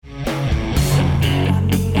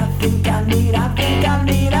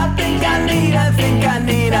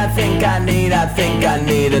think I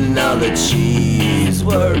need another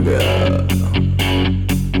cheeseburger.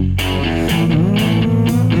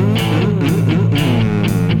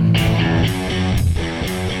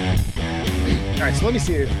 All right, so let me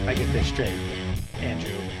see if I get this straight.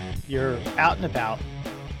 Andrew, you're out and about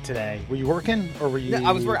today. Were you working or were you? No,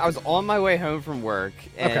 I was on my way home from work.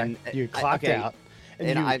 And okay, you clocked out.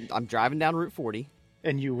 And I'm driving down Route 40.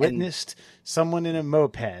 And you witnessed someone in a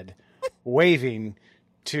moped waving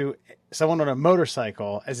to someone on a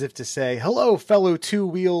motorcycle as if to say, hello, fellow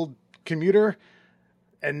two-wheeled commuter.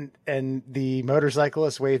 And the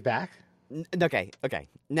motorcyclist waved back? Okay.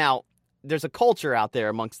 Now, there's a culture out there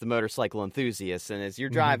amongst the motorcycle enthusiasts, and as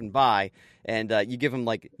you're driving by, and you give them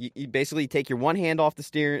you basically take your one hand off the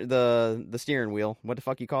steering wheel. What the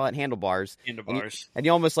fuck you call it? Handlebars. And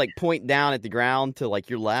you almost point down at the ground to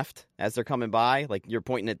your left as they're coming by. Like you're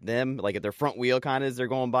pointing at them, like at their front wheel, kind of as they're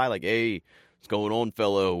going by. Like, hey, what's going on,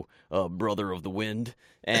 fellow brother of the wind?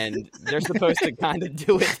 And they're supposed to kind of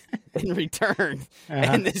do it in return.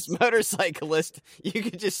 And this motorcyclist, you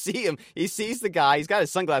can just see him. He sees the guy. He's got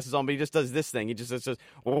his sunglasses on, but he just does this thing. He just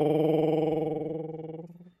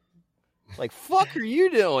like, fuck are you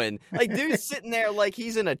doing? Like, dude's sitting there like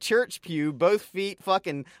he's in a church pew, both feet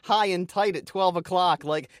fucking high and tight at 12 o'clock.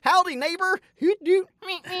 Like, howdy, neighbor.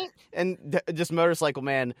 And just motorcycle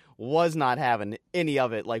man was not having any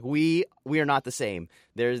of it. Like, we are not the same.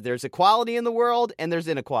 There's equality in the world, and there's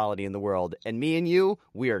inequality in the world. And me and you,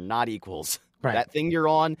 we are not equals. Right. That thing you're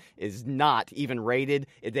on is not even rated.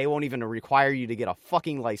 They won't even require you to get a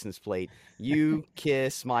fucking license plate. You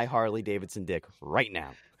kiss my Harley Davidson dick right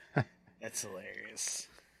now. That's hilarious.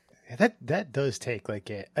 That does take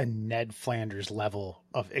a Ned Flanders level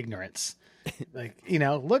of ignorance.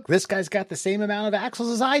 Look, this guy's got the same amount of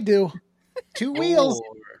axles as I do. Two wheels.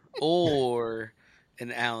 Or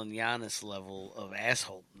an Alan Giannis level of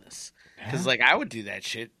assholeness. Because I would do that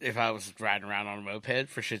shit if I was riding around on a moped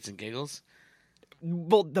for shits and giggles.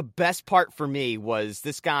 Well, the best part for me was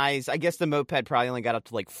this guy's, I guess the moped probably only got up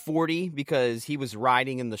to 40 because he was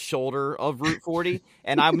riding in the shoulder of Route 40.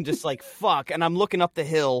 And I'm just like, fuck. And I'm looking up the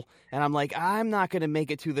hill and I'm like, I'm not going to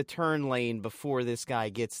make it to the turn lane before this guy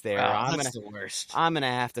gets there. That's the worst. I'm going to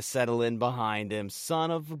have to settle in behind him.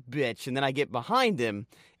 Son of a bitch. And then I get behind him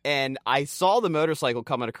and I saw the motorcycle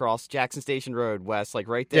coming across Jackson Station Road West,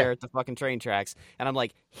 right there at the fucking train tracks. And I'm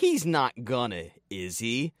like, he's not gonna, is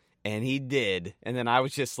he? And he did. And then I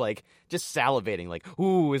was just salivating,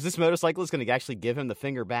 ooh, is this motorcyclist going to actually give him the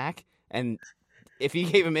finger back? And if he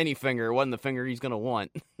gave him any finger, it wasn't the finger he's going to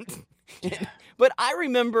want. But I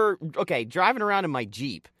remember, driving around in my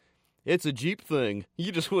Jeep. It's a Jeep thing.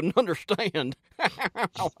 You just wouldn't understand. You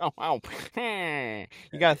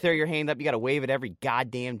got to throw your hand up. You got to wave at every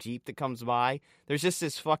goddamn Jeep that comes by. There's just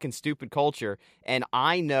this fucking stupid culture. And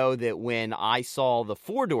I know that when I saw the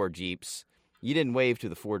four-door Jeeps, you didn't wave to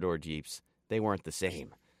the four-door Jeeps. They weren't the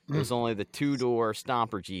same. It was only the two-door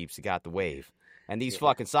Stomper Jeeps that got the wave. And these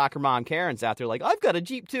fucking soccer mom Karens out there I've got a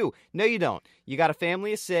Jeep too. No, you don't. You got a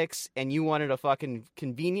family of 6, and you wanted a fucking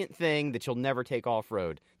convenient thing that you'll never take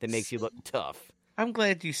off-road that makes you look tough. I'm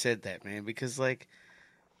glad you said that, man, because, I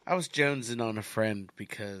was jonesing on a friend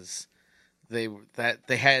because they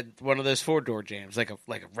had one of those four-door jams, like a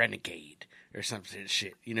Renegade or something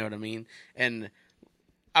shit. You know what I mean? And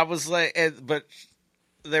I was but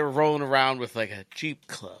they were rolling around with a Jeep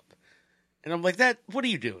Club, and I'm like, what are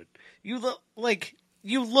you doing? You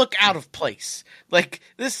look out of place.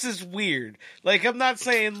 This is weird. I'm not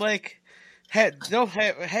saying don't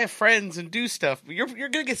have friends and do stuff, but you're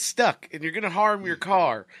gonna get stuck and you're gonna harm your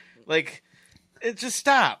car. Just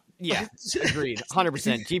stop. Yeah, agreed.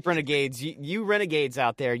 100%. Jeep Renegades, you Renegades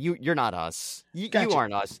out there, you're not us. You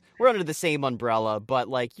aren't us. We're under the same umbrella, but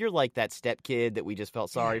you're like that step kid that we just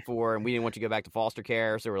felt sorry for, and we didn't want you to go back to foster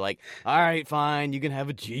care, so we're like, all right, fine, you can have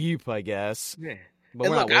a Jeep, I guess. Yeah. But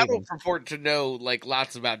and look, I don't purport to know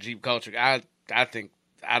lots about Jeep culture. I think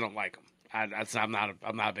I don't like them. I'm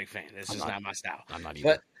not a big fan. It's just not my style. I'm not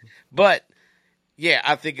either. But yeah,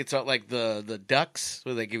 I think it's the ducks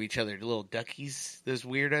where they give each other little duckies. Those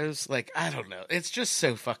weirdos. I don't know. It's just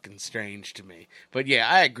so fucking strange to me. But yeah,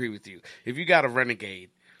 I agree with you. If you got a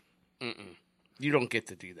Renegade, you don't get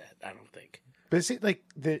to do that. I don't think. But is it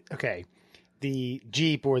the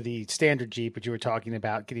Jeep or the standard Jeep, which you were talking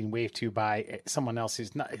about, getting waved to by someone else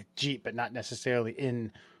who's not a Jeep, but not necessarily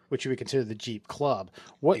in what you would consider the Jeep Club.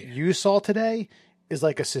 What you saw today is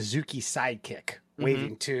a Suzuki Sidekick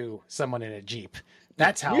waving to someone in a Jeep.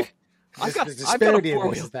 That's how I've got, the I've got a disparity of four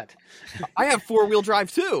this wheel. is that I have 4-wheel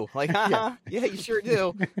drive too. Like, yeah, you sure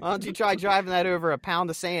do. Why don't you try driving that over a pound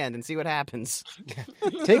of sand and see what happens?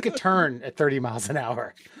 take a turn at 30 miles an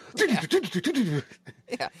hour.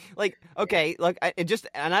 Yeah, like okay, look,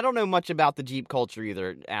 and I don't know much about the Jeep culture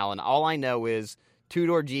either, Alan. All I know is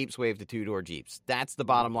 2-door Jeeps wave to 2-door Jeeps. That's the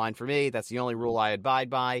bottom line for me. That's the only rule I abide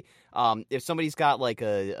by. If somebody's got like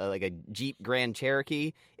a Jeep Grand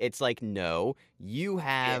Cherokee, it's like, no, you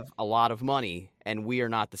have a lot of money, and we are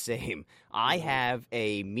not the same. I have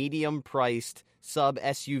a medium-priced sub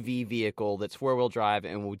SUV vehicle that's 4-wheel drive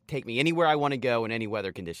and will take me anywhere I want to go in any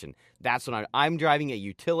weather condition. That's what I'm driving a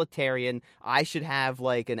utilitarian. I should have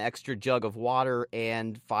like an extra jug of water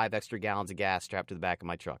and 5 extra gallons of gas strapped to the back of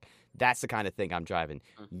my truck. That's the kind of thing I'm driving.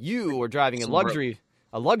 You are driving a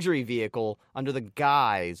luxury vehicle under the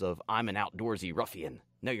guise of I'm an outdoorsy ruffian.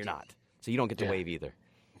 No, you're not. So you don't get to wave either.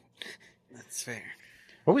 That's fair.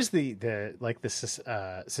 What was the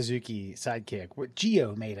Suzuki Sidekick? What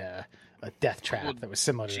Geo made a death trap that was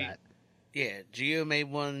similar to that. Yeah, Geo made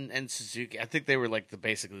one, and Suzuki. I think they were like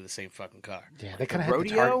basically the same fucking car. Yeah, they kind of had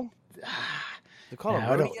rodeo. They call it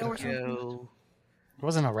rodeo or something. It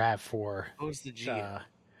wasn't a RAV4. What was the Geo?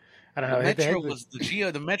 I don't know. The Metro was the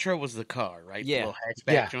Geo. The Metro was the car, right? Yeah. The little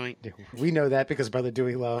hatchback joint. We know that because Brother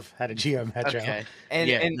Dewey Love had a Geo Metro. Okay.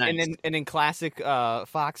 And in classic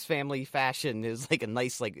Fox family fashion, it was like a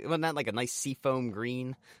nice, wasn't that like a nice seafoam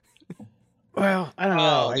green? Well, I don't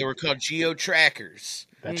know. They were called Geo Trackers.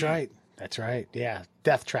 That's right. That's right. Yeah,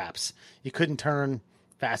 death traps. You couldn't turn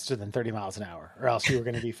faster than 30 miles an hour, or else you were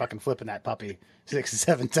going to be fucking flipping that puppy 6 to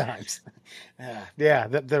 7 times. Yeah,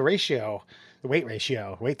 the ratio. The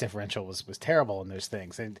weight differential was terrible in those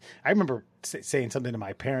things. And I remember saying something to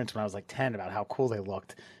my parents when I was like 10 about how cool they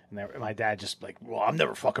looked. And my dad just like, well, I'm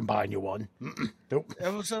never fucking buying you one. Nope.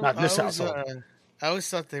 Not in this household. I always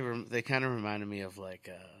thought they kind of reminded me of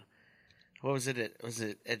like, what was it? Was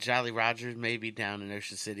it at Jolly Rogers, maybe down in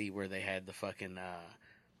Ocean City, where they had the fucking,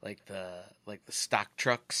 like the stock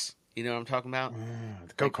trucks? You know what I'm talking about?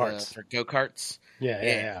 The go-karts. Like go-karts.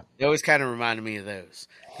 Yeah. They always kind of reminded me of those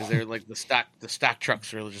because they're like the stock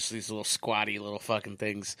trucks are just these little squatty little fucking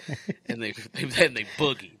things, and they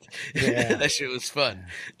boogied. Yeah. That shit was fun.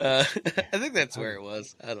 I think that's where it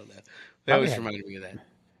was. I don't know. They always reminded me of that.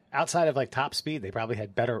 Outside of like top speed, they probably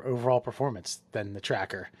had better overall performance than the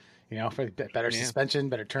Tracker. You know, for better suspension,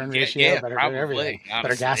 better turn ratio, better everything, honestly.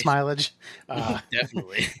 Better gas mileage.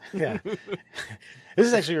 Definitely. Yeah.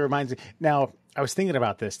 This actually reminds me. Now, I was thinking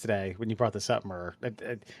about this today when you brought this up, Murr.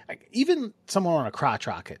 Even someone on a crotch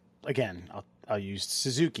rocket, again, I'll use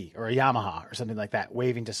Suzuki or a Yamaha or something like that,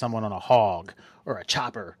 waving to someone on a hog or a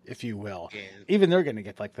chopper, if you will. Yeah. Even they're going to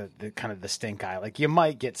get like the kind of the stink eye. Like you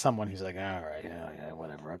might get someone who's like, all right, yeah,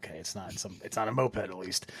 whatever. Okay, it's not a moped at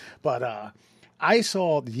least. But I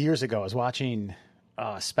saw years ago, I was watching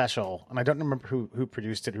a special, and I don't remember who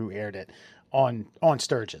produced it, who aired it, on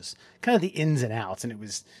Sturgis, kind of the ins and outs. And it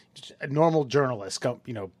was a normal journalist,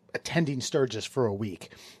 attending Sturgis for a week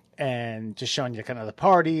and just showing you kind of the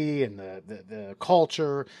party and the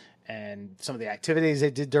culture and some of the activities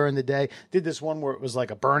they did during the day. Did this one where it was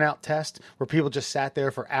like a burnout test where people just sat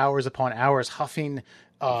there for hours upon hours huffing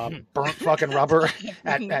burnt fucking rubber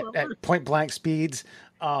at point blank speeds,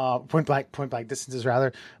 point blank distances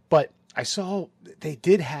rather. But I saw they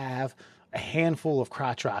did have a handful of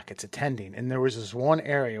crotch rockets attending, and there was this one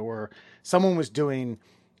area where someone was doing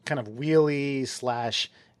kind of wheelie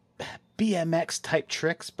 / BMX type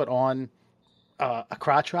tricks, but on a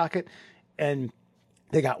crotch rocket, and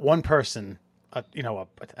they got one person, a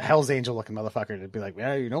Hell's Angel looking motherfucker, to be like,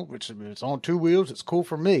 yeah, it's on 2 wheels, it's cool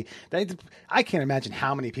for me. I can't imagine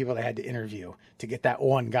how many people they had to interview to get that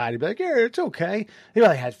one guy to be like, yeah, it's okay. They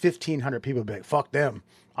probably had 1,500 people be like, fuck them.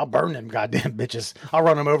 I'll burn them goddamn bitches. I'll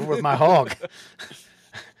run them over with my hog.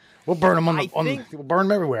 We'll burn them we'll burn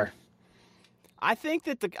them everywhere. I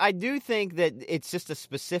do think that it's just a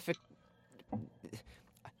specific.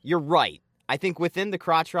 You're right. I think within the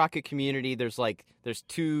crotch rocket community, there's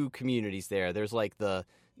 2 communities there. There's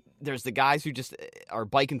the guys who just are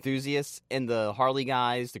bike enthusiasts, and the Harley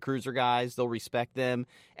guys, the cruiser guys, they'll respect them.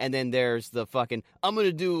 And then there's the fucking, I'm going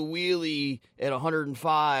to do a wheelie at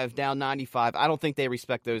 105 down 95. I don't think they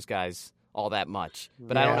respect those guys all that much.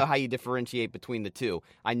 But I don't know how you differentiate between the two.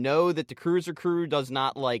 I know that the cruiser crew does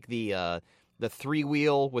not like the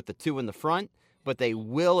 3-wheel with the 2 in the front, but they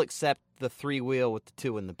will accept the 3-wheel with the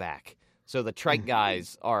 2 in the back. So the trike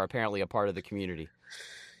guys are apparently a part of the community.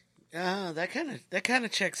 That kind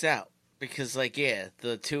of checks out because,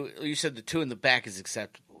 the 2. You said the 2 in the back is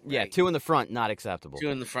acceptable. Right? Yeah, 2 in the front not acceptable. 2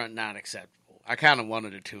 in the front not acceptable. I kind of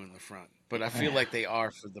wanted a 2 in the front, but I feel like they are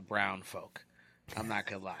for the brown folk. I'm not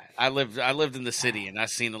gonna lie. I lived in the city, and I've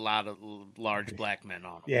seen a lot of large black men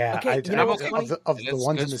on them. Yeah, Okay, you know what's funny? of the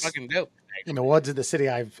ones in It's the fucking dope. in the ones in the city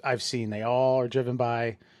I've seen, they all are driven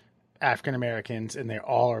by African Americans, and they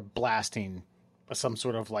all are blasting some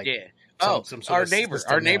sort of like Yeah. some sort Our of neighbor,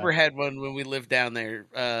 system, our neighbor had one when we lived down there,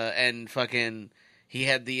 and fucking he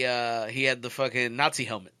had the fucking Nazi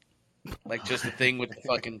helmet, like just the thing with the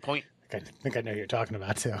fucking point. I think I know who you're talking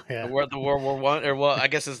about too. Yeah, The World War One, or well, I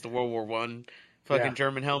guess it's the World War One fucking Yeah.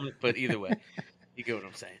 German helmet. But either way, you get what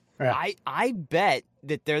I'm saying. Yeah. I bet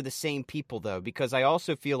that they're the same people though, because I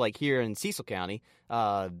also feel like here in Cecil County,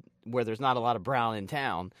 where there's not a lot of brown in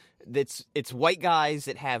town, it's white guys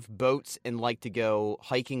that have boats and like to go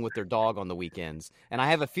hiking with their dog on the weekends. And I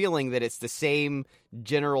have a feeling that it's the same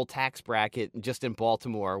general tax bracket just in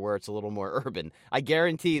Baltimore, where it's a little more urban. I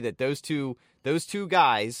guarantee that those two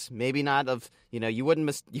guys, maybe not of, you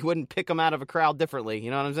wouldn't pick them out of a crowd differently.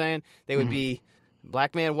 You know what I'm saying? They would be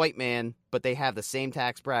black man, white man, but they have the same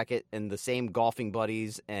tax bracket and the same golfing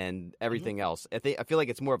buddies and everything else. I feel like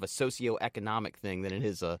it's more of a socioeconomic thing than it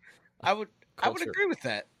is a I would culture. agree with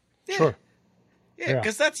that. Yeah. Sure. Yeah,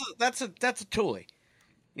 because that's a toy.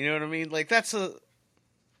 You know what I mean? Like that's a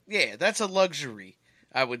luxury.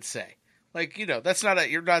 I would say. Like that's not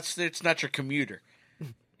it's not your commuter.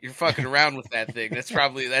 You're fucking around with that thing. That's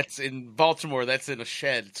in Baltimore. That's in a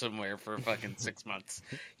shed somewhere for fucking 6 months.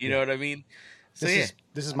 You know what I mean? So This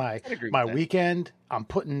is my agree with my that. weekend. I'm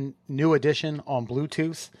putting New Edition on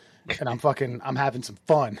Bluetooth, and I'm having some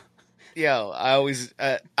fun. Yo, I always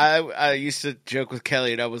I used to joke with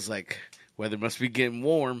Kelly, and I was like, weather must be getting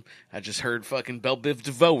warm. I just heard fucking Belle Biv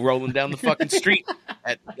DeVoe rolling down the fucking street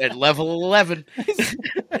at level 11.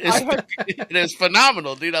 It was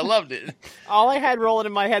phenomenal, dude. I loved it. All I had rolling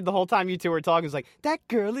in my head the whole time you two were talking was like, that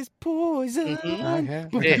girl is poison. Okay.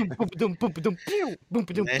 That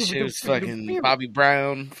shit was fucking Bobby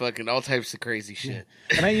Brown, fucking all types of crazy shit.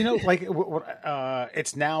 And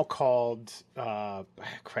it's now called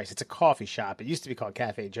Christ. It's a coffee shop. It used to be called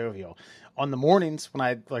Cafe Jovial. On the mornings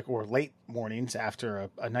when or late mornings after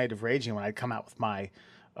a night of raging, when I'd come out with my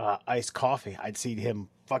iced coffee, I'd see him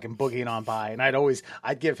fucking boogieing on by, and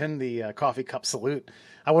I'd give him the coffee cup salute.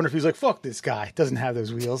 I wonder if he's like, fuck this guy, doesn't have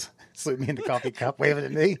those wheels. Salute me in the coffee cup, waving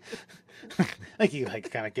at me. I think he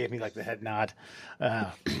kind of gave me the head nod.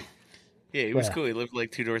 Yeah, he was Yeah. cool. He lived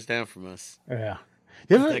like 2 doors down from us. Yeah.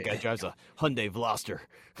 You ever- That guy drives a Hyundai Veloster.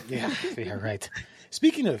 Yeah, right.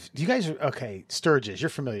 Speaking of, do you guys Sturgis? You're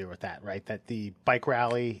familiar with that, right? That the bike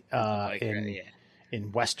rally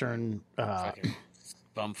in Western, Fucking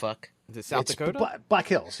bumfuck. Is it South it's Dakota? Black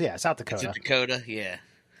Hills, yeah, South Is Dakota. it Dakota? Yeah.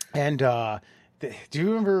 And do you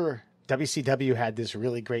remember WCW had this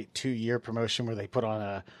really great 2-year promotion where they put on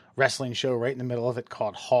a wrestling show right in the middle of it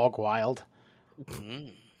called Hog Wild?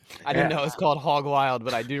 I didn't know it was called Hog Wild,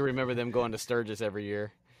 but I do remember them going to Sturgis every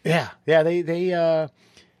year. Yeah. They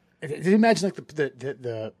imagine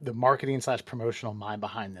the marketing / promotional mind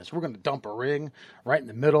behind this. We're going to dump a ring right in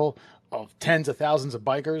the middle of tens of thousands of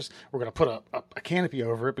bikers. We're going to put a canopy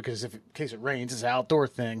over it because in case it rains, it's an outdoor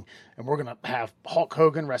thing. And we're going to have Hulk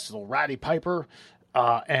Hogan wrestle Roddy Piper,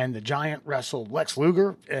 and the Giant wrestled Lex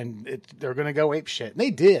Luger, and they're going to go ape shit. And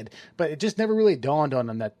they did, but it just never really dawned on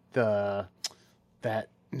them that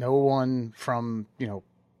no one from the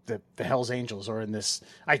Hells Angels, or in this,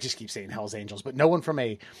 I just keep saying Hells Angels, but no one from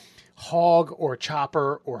a Hog or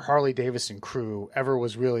Chopper or Harley Davidson crew ever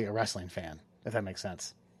was really a wrestling fan, if that makes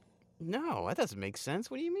sense. No, that doesn't make sense.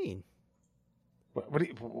 What do you mean? What do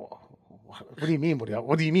you mean?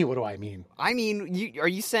 What do you mean? What do I mean? I mean, are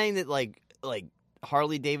you saying that like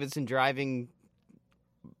Harley Davidson driving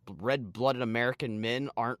red-blooded American men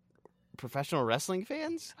aren't professional wrestling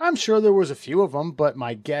fans? I'm sure there was a few of them, but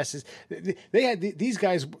my guess is they had these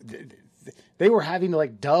guys. They were having to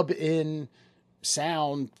dub in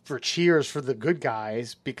sound for cheers for the good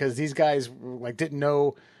guys because these guys didn't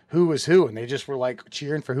know who was who, and they just were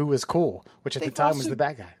cheering for who was cool, which at the time was the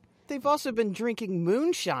bad guy. They've also been drinking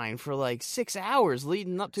moonshine for 6 hours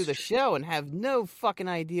leading up to the show and have no fucking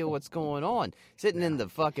idea what's going on. Sitting in the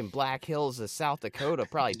fucking Black Hills of South Dakota,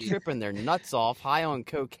 probably tripping their nuts off, high on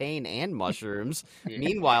cocaine and mushrooms.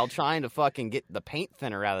 Meanwhile, trying to fucking get the paint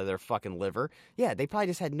thinner out of their fucking liver. Yeah, they probably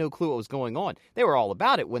just had no clue what was going on. They were all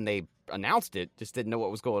about it when they announced it, just didn't know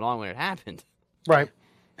what was going on when it happened. Right.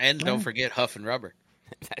 And don't forget Huff and Rubber.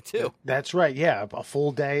 That too. That's right. Yeah, a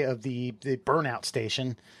full day of the burnout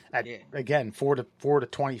station at again 4 to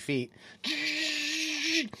 20 feet.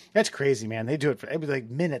 That's crazy, man. They do it. It was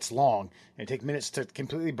minutes long. It take minutes to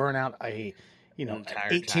completely burn out a you know, An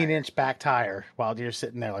entire 18-inch back tire while you're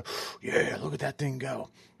sitting there like, yeah, look at that thing go.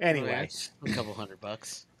 Anyway, a couple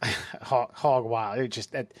 $100. hog wild. It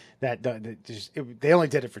just they only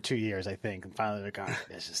did it for 2 years, I think, and finally they're like, oh,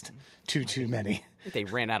 it's just too many. They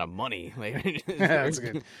ran out of money. That's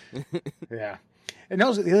good. Yeah. And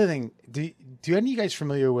also the other thing, do any of you guys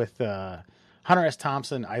familiar with Hunter S.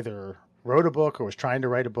 Thompson either wrote a book or was trying to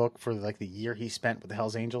write a book for like the year he spent with the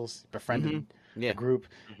Hells Angels, befriended Yeah. a group.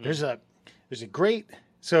 There's a great,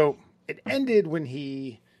 so it ended when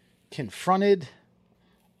he confronted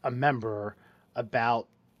a member about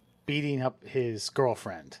beating up his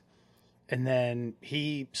girlfriend. And then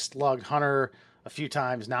he slugged Hunter a few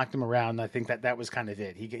times, knocked him around. And I think that was kind of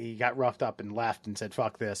it. He got roughed up and left and said,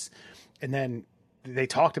 fuck this. And then they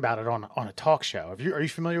talked about it on a talk show. Are you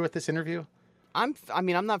familiar with this interview? I'm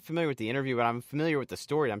not familiar with the interview, but I'm familiar with the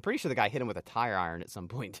story. I'm pretty sure the guy hit him with a tire iron at some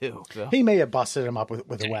point too. So. He may have busted him up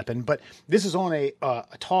with a weapon, but this is on a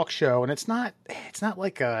talk show, and it's not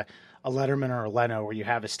like a Letterman or a Leno where you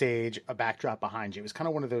have a stage, a backdrop behind you. It's kind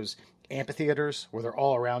of one of those amphitheaters where they're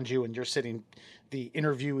all around you, and you're sitting. The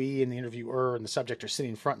interviewee and the interviewer and the subject are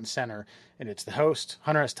sitting front and center, and it's the host,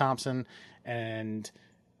 Hunter S. Thompson, and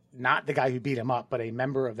not the guy who beat him up, but a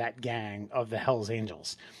member of that gang of the Hells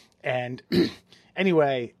Angels. And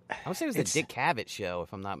anyway, I would say it was the Dick Cavett show,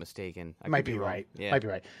 if I'm not mistaken. I might could be wrong. right. Yeah. Might be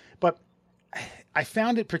right. But I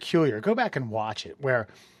found it peculiar. Go back and watch it, where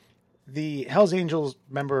the Hells Angels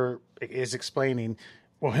member is explaining,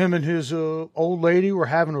 well, him and his old lady were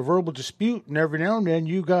having a verbal dispute, and every now and then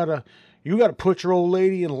you gotta put your old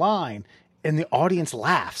lady in line, and the audience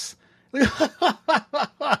laughs. And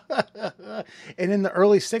in the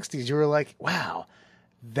early 60s, you were like, wow,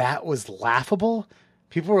 that was laughable.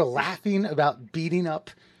 People were laughing about beating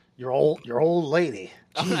up your old lady.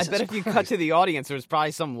 I bet if you cut to the audience, there was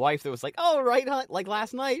probably some wife that was like, "Oh, right, like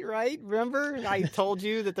last night, right? Remember, I told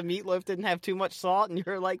you that the meatloaf didn't have too much salt, and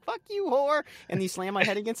you're like, fuck you, whore!" And you slam my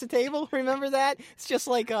head against the table. Remember that? It's just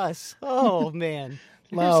like us. Oh man,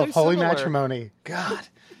 Love, so holy similar. matrimony. God,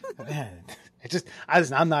 man,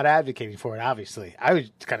 I'm not advocating for it. Obviously, I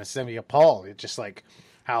was kind of semi-appalled. It's just like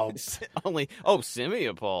how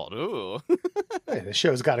semi-appalled. Ooh. hey, the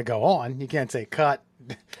show's got to go on. You can't say cut.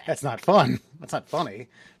 That's not fun. That's not funny.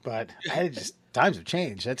 But times have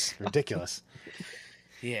changed. That's ridiculous.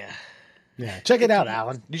 Yeah. Yeah, check it out,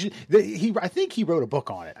 Alan. I think he wrote a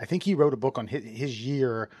book on it. I think he wrote a book on his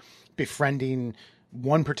year befriending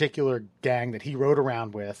one particular gang that he rode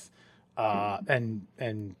around with, and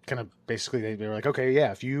kind of basically they were like, okay,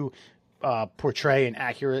 yeah, if you portray an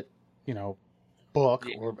accurate, book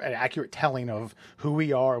or an accurate telling of who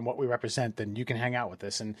we are and what we represent, then you can hang out with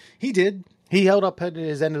us. And he did. He held up at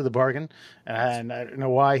his end of the bargain, and I don't know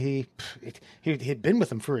why he'd been with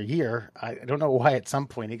them for a year. I don't know why at some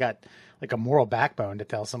point he got like a moral backbone to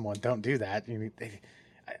tell someone don't do that.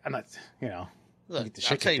 I'm not, Look, get the I'll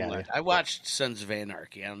shit tell kicked you out of what. you. I watched Sons of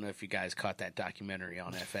Anarchy. I don't know if you guys caught that documentary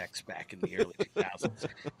on FX back in the early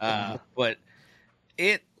 2000s, but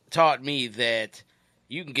it taught me that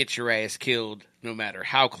you can get your ass killed no matter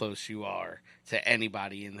how close you are to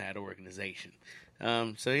anybody in that organization.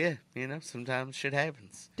 So yeah, sometimes shit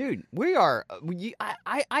happens. Dude, we are.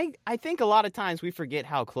 I think a lot of times we forget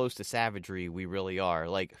how close to savagery we really are.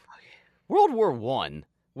 Like, World War I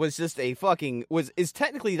was just is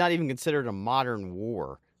technically not even considered a modern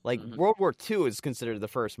war. Like, World War II is considered the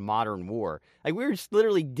first modern war. Like, we were just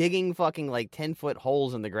literally digging fucking, 10-foot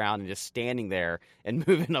holes in the ground and just standing there and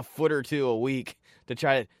moving a foot or two a week to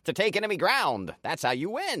try to take enemy ground. That's how you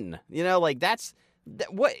win.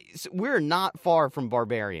 We're not far from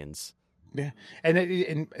barbarians. Yeah,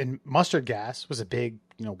 and mustard gas was a big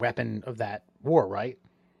weapon of that war, right?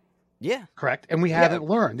 Yeah, correct. And we haven't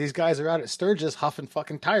learned. These guys are out at Sturgis huffing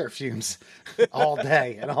fucking tire fumes all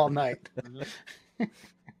day and all night.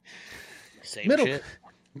 Same shit.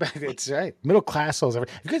 It's right. Middle class souls.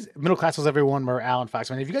 Middle class souls. Everyone were Alan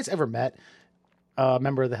Foxman. Have you guys ever met a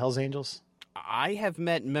member of the Hells Angels? I have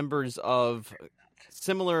met members of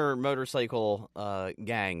similar motorcycle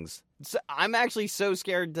gangs. So I'm actually so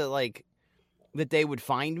scared that they would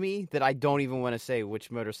find me that I don't even want to say which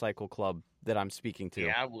motorcycle club that I'm speaking to.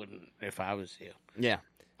 Yeah, I wouldn't if I was you. Yeah.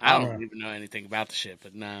 I don't even know anything about the shit,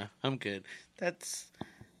 but nah, I'm good.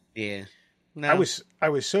 No. I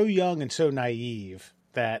was so young and so naive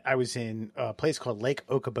that I was in a place called Lake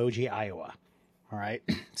Okoboji, Iowa. All right.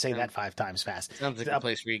 Say that 5 times fast. Sounds like a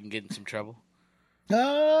place where you can get in some trouble.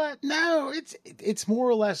 No, it's more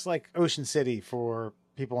or less like Ocean City for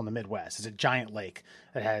people in the Midwest. It's a giant lake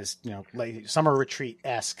that has, summer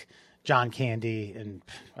retreat-esque John Candy and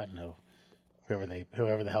I don't know,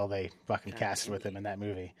 whoever the hell they fucking casted with him in that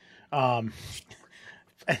movie.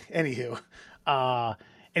 Anywho,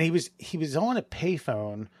 and he was on a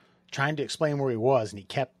payphone trying to explain where he was, and he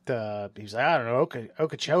kept he was like, I don't know,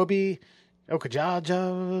 Okeechobee,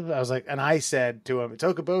 Okajaja. I was like, and I said to him, it's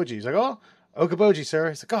Okoboji. He's like, oh, Okoboji, sir.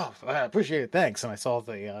 He's like, oh, I appreciate it, thanks. And I saw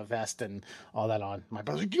the vest and all that on. My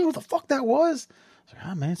brother's like, do you know what the fuck that was? I was like,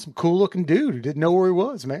 oh man, some cool looking dude who didn't know where he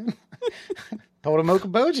was, man. Told him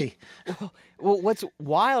Okoboji. Well, what's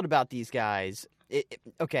wild about these guys?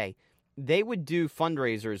 Okay, they would do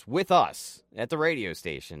fundraisers with us at the radio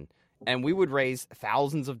station, and we would raise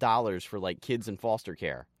thousands of dollars for like kids in foster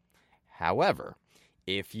care. However,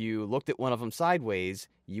 if you looked at one of them sideways,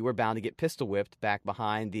 you were bound to get pistol whipped back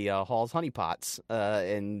behind the Hall's honeypots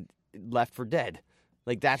and left for dead.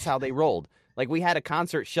 Like, that's how they rolled. Like, we had a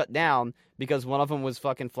concert shut down because one of them was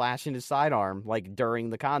fucking flashing his sidearm, like, during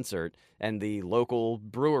the concert, and the local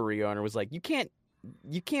brewery owner was like, you can't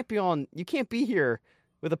be here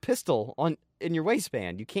with a pistol in your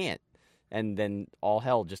waistband. You can't. And then all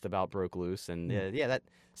hell just about broke loose, and that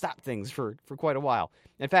stopped things for quite a while.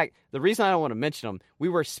 In fact, the reason I don't want to mention them, we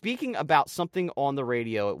were speaking about something on the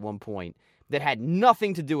radio at one point that had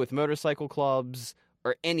nothing to do with motorcycle clubs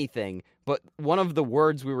or anything, but one of the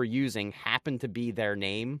words we were using happened to be their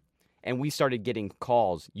name, and we started getting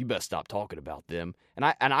calls. You best stop talking about them. And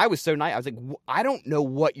I was so nice. I was like, I don't know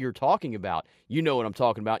what you're talking about. You know what I'm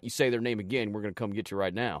talking about. You say their name again, we're going to come get you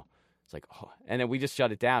right now. It's like, oh. And then we just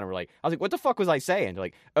shut it down, and we're like, I was like, what the fuck was I saying? They're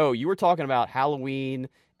like, oh, you were talking about Halloween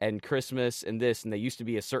and Christmas and this, and they used to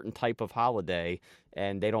be a certain type of holiday,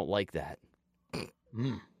 and they don't like that.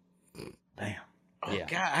 Damn. Oh, Yeah.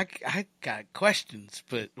 God, I got questions,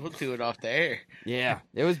 but we'll do it off the air. Yeah,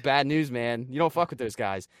 it was bad news, man. You don't fuck with those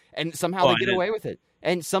guys. And somehow they get away with it.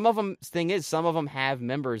 And some of them have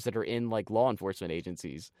members that are in, like, law enforcement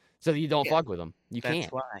agencies. So you don't fuck with them. You That's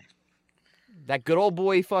can't. why. That good old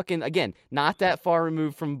boy fucking, again, not that far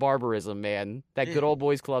removed from barbarism, man. That good old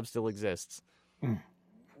boys club still exists.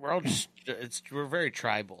 We're all just, we're very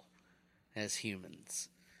tribal as humans.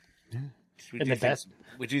 Yeah.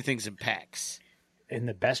 We do things in packs. And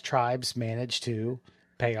the best tribes manage to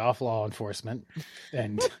pay off law enforcement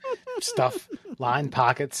and stuff line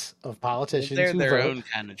pockets of politicians. They're who their vote. own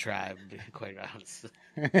kind of tribe, to be quite honest.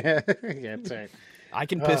 Yeah, that's right. I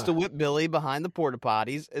can pistol whip Billy behind the porta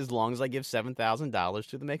potties as long as I give $7,000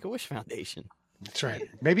 to the Make-A-Wish Foundation. That's right.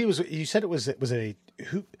 Maybe it was. You said it was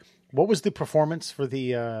who? What was the performance for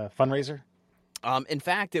the fundraiser? In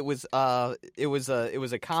fact, it was a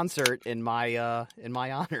concert in my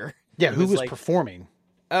honor. Yeah, It who was like, performing?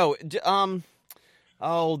 I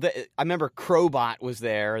remember Crowbot was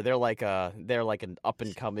there. They're like an up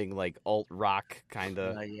and coming like alt rock kind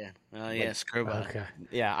of. Screwball. Okay.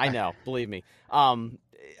 Yeah, I know. Believe me.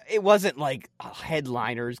 It wasn't like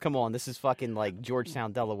headliners. Come on, this is fucking like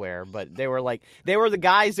Georgetown, Delaware. But they were the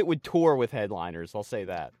guys that would tour with headliners. I'll say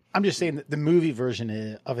that. I'm just saying that the movie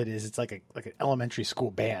version of it is it's like an elementary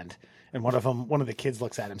school band, and one of the kids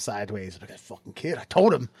looks at him sideways. Like, that fucking kid. I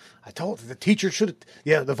told the teacher should have.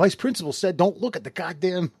 Yeah, the vice principal said don't look at the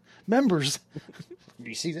goddamn members.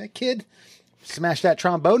 You see that kid? Smash that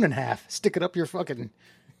trombone in half. Stick it up your fucking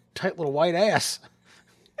tight little white ass.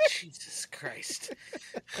 Jesus Christ.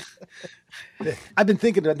 I've been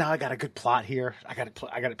thinking that now I got a good plot here. I got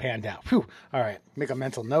it panned out. Whew. All right. Make a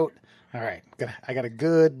mental note. All right. I got a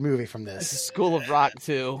good movie from this. School of Rock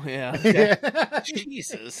too. Yeah.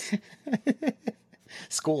 Jesus.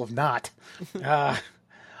 School of Not. All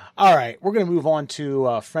right. We're going to move on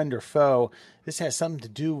to Friend or Foe. This has something to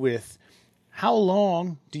do with how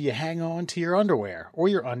long do you hang on to your underwear or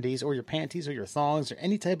your undies or your panties or your thongs or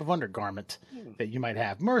any type of undergarment that you might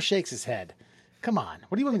have. Murr shakes his head. Come on.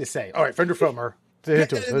 What do you want me to say? All right. Friend or Foe, Murr.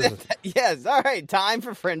 Yes. All right. Time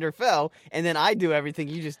for Friend or Foe. And then I do everything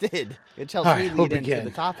you just did. It helps me lead into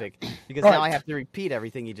the topic because now I have to repeat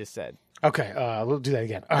everything you just said. Okay, we'll do that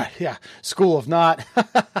again. All right, yeah. School of Not.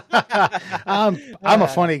 I'm a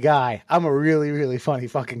funny guy. I'm a really, really funny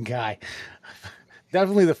fucking guy.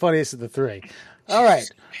 Definitely the funniest of the three. All right.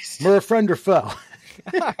 We're a friend or foe.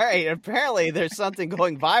 All right. Apparently there's something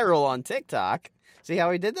going viral on TikTok. See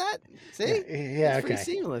how he did that? See? Yeah, it's pretty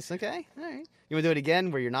seamless. Okay. All right. You want to do it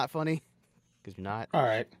again where you're not funny? Because you're not. All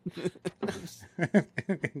right.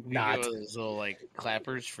 Not. Those little, like,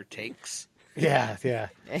 clappers for takes. Yeah.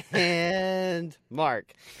 And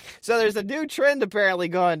Mark. So there's a new trend apparently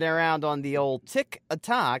going around on the old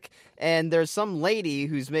TikTok, and there's some lady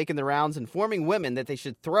who's making the rounds informing women that they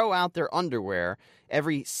should throw out their underwear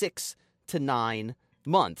every 6 to 9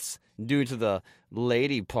 months due to the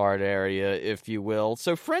lady part area, if you will.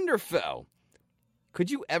 So friend or foe, could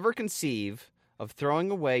you ever conceive of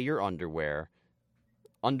throwing away your underwear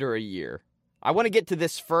under a year? I want to get to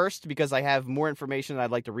this first because I have more information that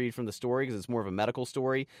I'd like to read from the story because it's more of a medical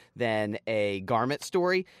story than a garment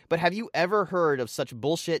story. But have you ever heard of such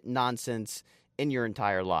bullshit nonsense in your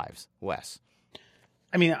entire lives, Wes?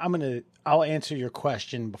 I mean, I'll answer your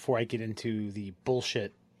question before I get into the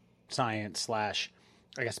bullshit science / I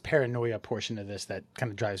guess paranoia portion of this that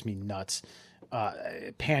kind of drives me nuts.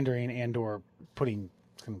 Pandering and or putting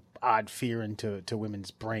some odd fear into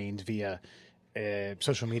women's brains via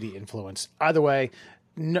social media influence. Either way,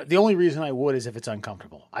 no, the only reason I would is if it's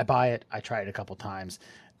uncomfortable. I buy it. I try it a couple times.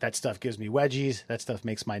 That stuff gives me wedgies. That stuff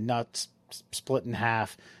makes my nuts split in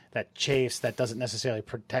half. That chafes. That doesn't necessarily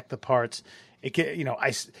protect the parts. It can,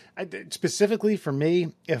 I specifically for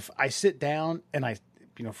me, if I sit down and I,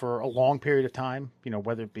 for a long period of time,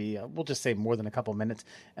 whether it be, we'll just say more than a couple minutes,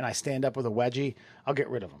 and I stand up with a wedgie, I'll get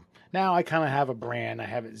rid of them. Now I kind of have a brand. I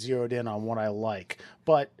have it zeroed in on what I like,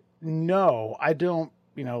 but no, I don't,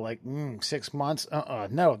 6 months.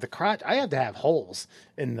 No, the crotch, I have to have holes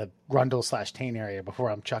in the grundle / taint area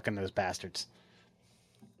before I'm chucking those bastards.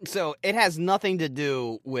 So it has nothing to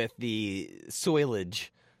do with the soilage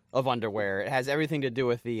of underwear. It has everything to do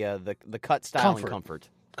with the cut style and comfort.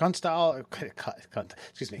 Cut style,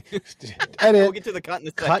 excuse me. Edit. We'll get to the cut in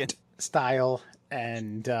a second. Cut style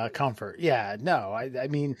and comfort. Yeah, no, I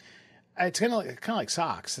mean, it's kind of like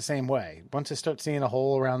socks, the same way. Once I start seeing a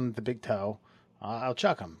hole around the big toe, I'll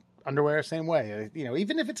chuck them. Underwear, same way.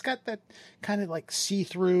 Even if it's got that kind of like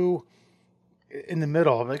see-through in the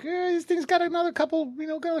middle, I'm like, this thing's got another couple,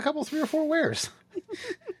 3 or 4 wears.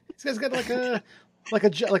 This guy's got like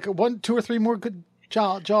a 1, 2, or 3 more good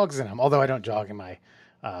jogs in them. Although I don't jog in my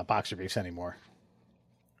boxer briefs anymore.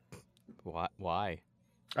 Why?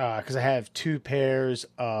 Because I have 2 pairs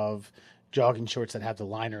of jogging shorts that have the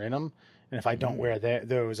liner in them, and if I don't wear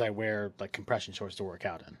those, I wear like compression shorts to work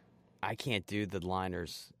out in. I can't do the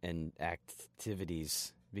liners and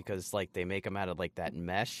activities because like they make them out of like that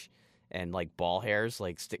mesh, and like ball hairs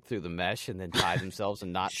like stick through the mesh and then tie themselves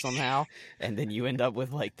in knots somehow, and then you end up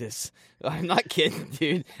with like this. I'm not kidding,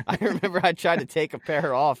 dude. I remember I tried to take a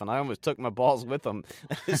pair off and I almost took my balls with them.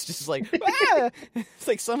 It's just like it's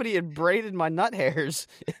like somebody had braided my nut hairs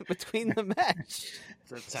between the mesh.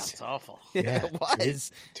 That sounds awful. Yeah, it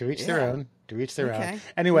was. To each their own. To each their own.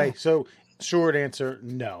 Anyway, so short answer,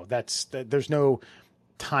 no. There's no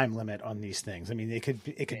time limit on these things. I mean, it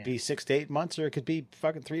could be 6 to 8 months, or it could be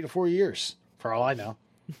fucking 3 to 4 years, for all I know.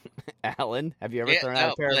 Alan, have you ever thrown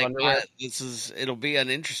out a pair of underwear? It'll be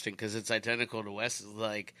uninteresting because it's identical to Wes's.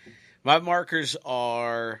 Like, my markers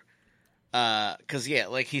are, because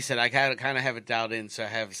like he said, I kind of have it dialed in, so I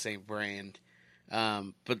have the same brand.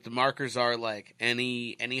 But the markers are like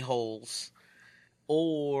any holes,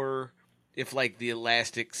 or if like the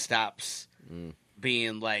elastic stops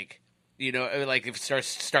being like, like if it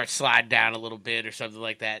starts slide down a little bit or something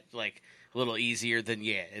like that, like a little easier, then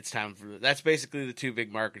yeah, it's time for. That's basically the 2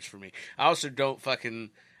 big markers for me. I also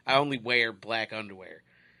I only wear black underwear,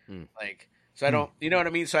 like, so I don't, you know what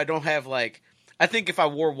I mean. So I don't have like, I think if I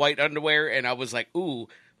wore white underwear and I was like, ooh,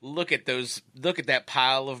 look at that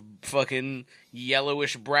pile of fucking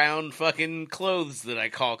yellowish brown fucking clothes that I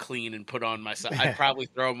call clean and put on myself, I'd probably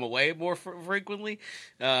throw them away more frequently.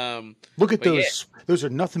 Look at those. Yeah. Those are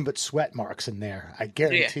nothing but sweat marks in there. I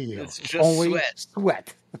guarantee you. It's just only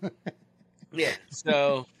sweat. Yeah.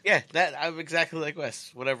 So yeah, I'm exactly like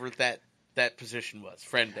Wes. Whatever that position was,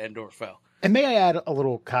 friend and or foe. And may I add a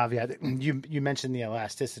little caveat? You mentioned the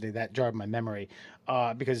elasticity that jarred my memory,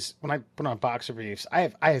 because when I put on boxer briefs,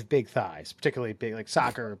 I have big thighs, particularly big, like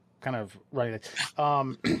soccer kind of running.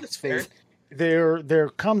 That's fair. There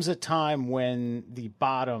comes a time when the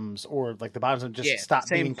bottoms just stop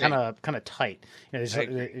being kind of tight.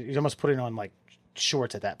 You're almost putting on like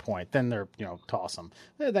shorts at that point. Then they're toss them.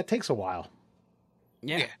 That takes a while.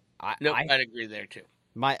 Yeah. I'd agree there too.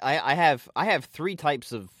 I have 3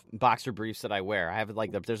 types of boxer briefs that I wear. I have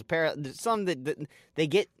like there's a pair, some that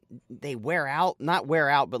they wear out, not wear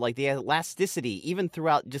out, but like the elasticity even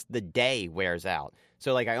throughout just the day wears out.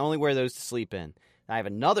 So like I only wear those to sleep in. I have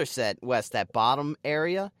another set, Wes, that bottom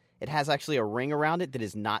area, it has actually a ring around it that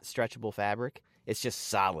is not stretchable fabric. It's just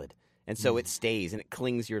solid. And so it stays and it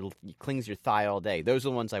clings your thigh all day. Those are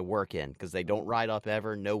the ones I work in because they don't ride up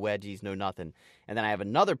ever, no wedgies, no nothing. And then I have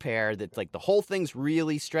another pair that's like the whole thing's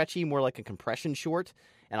really stretchy, more like a compression short,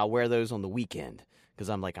 and I'll wear those on the weekend because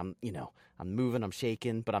I'm moving, I'm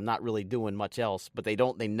shaking, but I'm not really doing much else. But they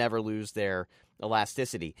never lose their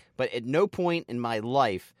elasticity. But at no point in my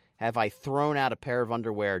life have I thrown out a pair of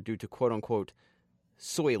underwear due to quote unquote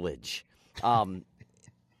soilage.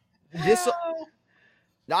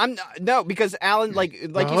 No, because Alan, like you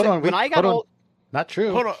hold said, on, when I got hold on. old, Not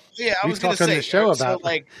true. Hold on. Yeah, I We've was going to talked on say, the show so, about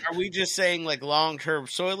like, are we just saying, like, long-term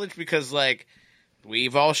soilage? Because, like,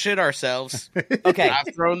 we've all shit ourselves. okay,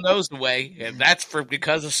 I've thrown those away, and that's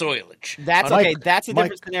because of soilage. that's okay. That's a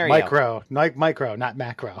different scenario. Micro, not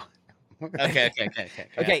macro. Okay.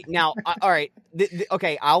 Okay, now, all right.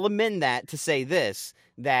 Okay, I'll amend that to say this,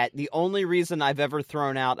 that the only reason I've ever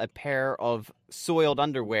thrown out a pair of soiled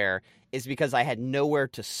underwear is because I had nowhere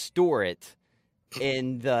to store it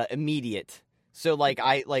in the immediate. So, like,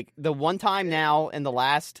 the one time now in the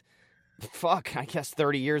last, I guess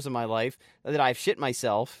 30 years of my life that I've shit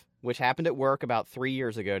myself, which happened at work about 3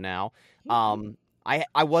 years ago now, I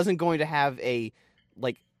wasn't going to have a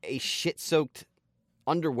shit-soaked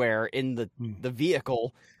underwear in the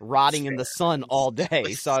vehicle rotting in the sun all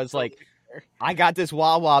day. So I was like, I got this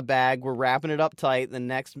Wawa bag. We're wrapping it up tight. The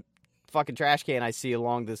next fucking trash can I see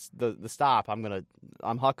along the stop, I'm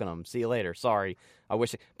hucking them. See you later. Sorry. I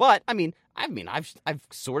wish but I've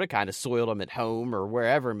sort of kind of soiled them at home or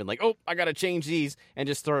wherever and been like, oh, I got to change these and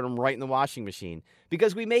just throw them right in the washing machine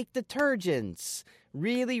because we make detergents,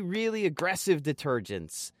 really, really aggressive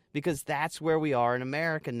detergents. Because that's where we are in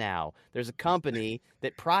America now. There's a company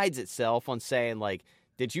that prides itself on saying, like,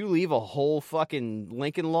 did you leave a whole fucking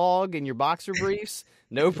Lincoln log in your boxer briefs?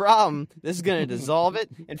 No problem. This is going to dissolve it.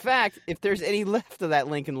 In fact, if there's any left of that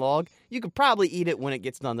Lincoln log, you could probably eat it when it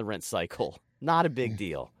gets done the rinse cycle. Not a big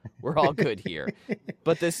deal. We're all good here.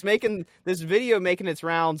 But this video making its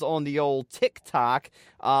rounds on the old TikTok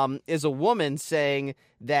is a woman saying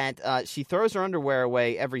that she throws her underwear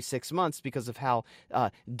away every 6 months because of how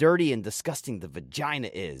dirty and disgusting the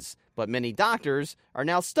vagina is. But many doctors are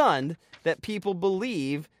now stunned that people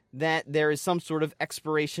believe that there is some sort of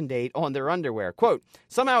expiration date on their underwear. Quote,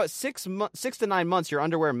 somehow at 6 to 9 months, your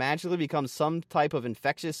underwear magically becomes some type of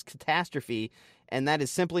infectious catastrophe, and that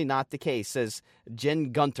is simply not the case, says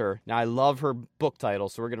Jen Gunter. Now, I love her book title,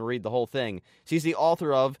 so we're going to read the whole thing. She's the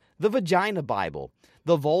author of The Vagina Bible,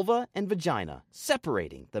 The Vulva and Vagina,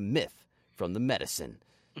 Separating the Myth from the Medicine.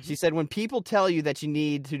 She said, when people tell you that you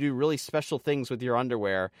need to do really special things with your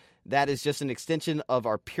underwear, that is just an extension of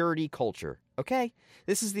our purity culture, okay?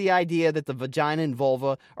 This is the idea that the vagina and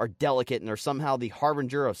vulva are delicate and are somehow the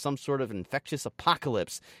harbinger of some sort of infectious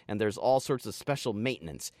apocalypse, and there's all sorts of special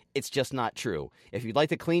maintenance. It's just not true. If you'd like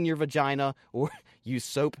to clean your vagina, or use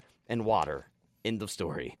soap and water. End of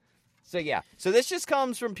story. So, yeah. So this just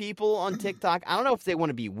comes from people on TikTok. I don't know if they want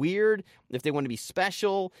to be weird, if they want to be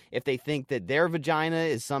special, if they think that their vagina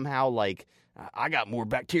is somehow like, I got more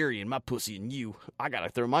bacteria in my pussy than you. I got to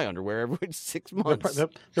throw my underwear every 6 months.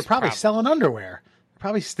 They're probably selling underwear.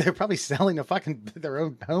 They're probably selling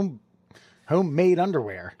their own homemade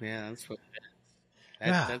underwear. Yeah, that's what it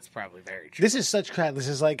is. That's probably very true. This is such crap. This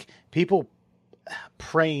is like people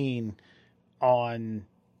preying on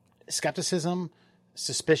skepticism,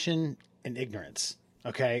 suspicion, and ignorance.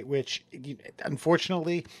 Okay, which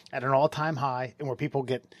unfortunately at an all-time high, and where people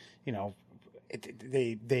get,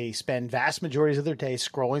 they spend vast majorities of their day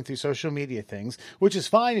scrolling through social media things, which is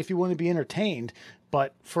fine if you want to be entertained,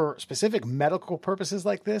 but for specific medical purposes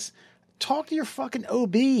like this, talk to your fucking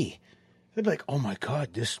OB. They'd be like, "Oh my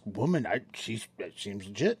god, this woman, she seems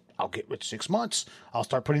legit. I'll get with 6 months. I'll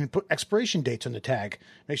start putting expiration dates on the tag.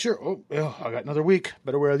 Make sure. Oh, I got another week.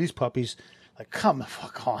 Better wear these puppies." Like, come the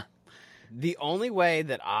fuck on. The only way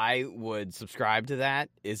that I would subscribe to that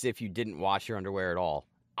is if you didn't wash your underwear at all.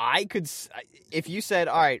 I could, if you said,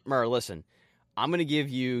 all right, Murr, listen, I'm going to give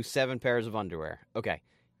you 7 pairs of underwear. Okay.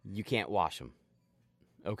 You can't wash them.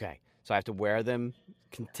 Okay. So I have to wear them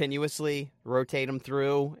continuously, rotate them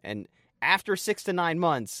through. And after 6 to 9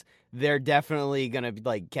 months, they're definitely going to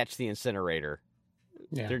like catch the incinerator.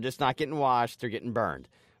 Yeah. They're just not getting washed. They're getting burned.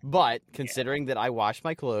 But considering that I wash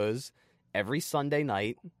my clothes every Sunday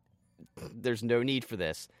night, there's no need for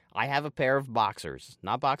this. I have a pair of boxers,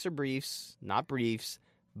 not boxer briefs, not briefs,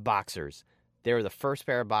 boxers. They were the first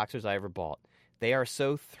pair of boxers I ever bought. They are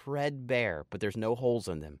so threadbare, but there's no holes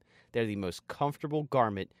in them. They're the most comfortable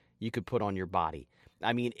garment you could put on your body.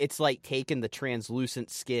 I mean, it's like taking the translucent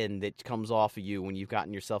skin that comes off of you when you've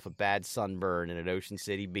gotten yourself a bad sunburn in an Ocean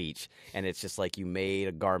City beach, and it's just like you made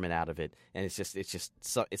a garment out of it, and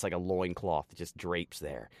it's like a loincloth that just drapes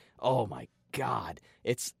there. Oh my God,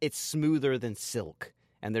 it's smoother than silk,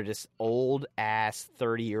 and they're just old ass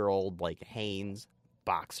 30-year-old like Hanes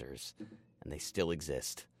boxers, and they still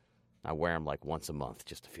exist. I wear them like once a month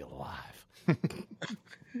just to feel alive.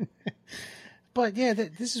 But yeah,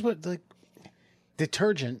 this is what like.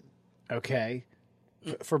 Detergent, okay,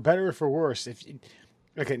 for better or for worse.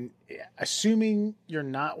 Assuming you're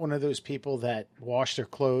not one of those people that wash their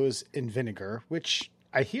clothes in vinegar, which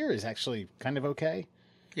I hear is actually kind of okay.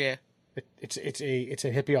 Yeah. It's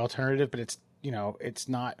a hippie alternative, but it's it's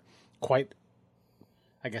not quite,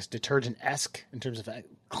 I guess, detergent-esque in terms of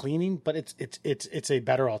cleaning, but it's a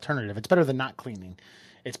better alternative. It's better than not cleaning.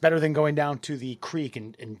 It's better than going down to the creek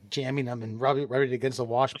and jamming them and rubbing it against the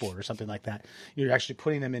washboard or something like that. You're actually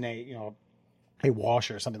putting them in a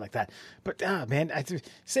washer or something like that. But man,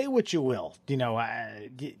 say what you will.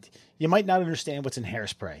 You might not understand what's in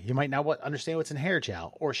hairspray. You might not understand what's in hair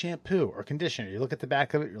gel or shampoo or conditioner. You look at the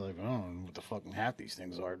back of it, you're like, I don't know what the fucking half these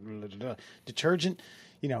things are. Detergent,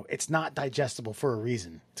 it's not digestible for a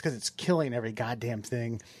reason. It's because it's killing every goddamn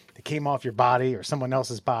thing that came off your body or someone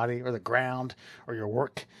else's body or the ground or your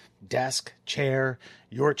work desk, chair,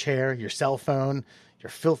 your cell phone, your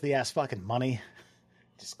filthy ass fucking money.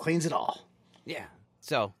 Just cleans it all. Yeah.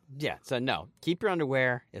 So no. Keep your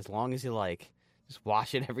underwear as long as you like. Just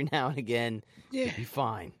wash it every now and again. Yeah. You'll be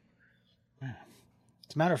fine. As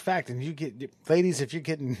a matter of fact, and ladies, if you're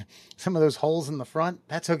getting some of those holes in the front,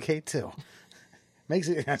 that's okay too. Makes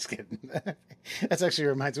it. That's kidding. That's actually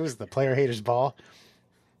reminds me. What was it, the Player Haters Ball?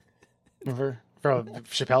 Remember from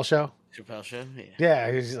Chappelle Show? Chappelle Show. Yeah.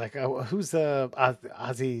 Yeah. He's like, oh, who's the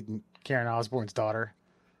Ozzy and Karen Osbourne's daughter?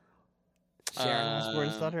 Sharon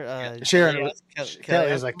Osbourne's daughter? Sharon.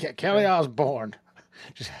 Kelly was like, Kelly Osbourne.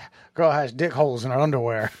 Girl has dick holes in her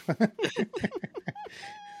underwear.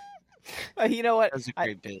 You know what? That's a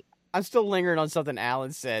great bit. I'm still lingering on something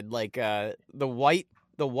Alan said, like the white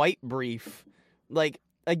brief. Like,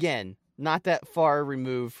 again, not that far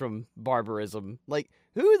removed from barbarism. Like,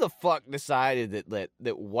 who the fuck decided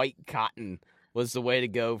that white cotton was the way to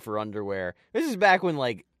go for underwear? This is back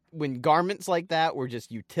when garments like that were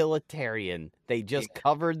just utilitarian. They just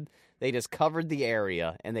covered the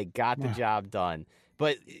area and they got the job done.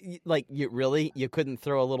 But you couldn't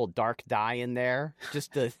throw a little dark dye in there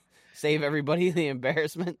just to save everybody the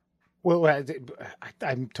embarrassment? Well,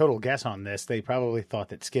 I'm total guess on this. They probably thought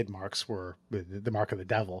that skid marks were the mark of the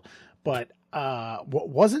devil, but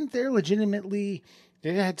wasn't there legitimately?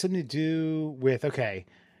 It had something to do with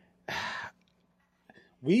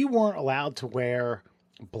we weren't allowed to wear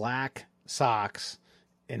black socks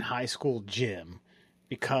in high school gym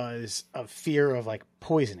because of fear of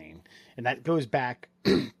poisoning, and that goes back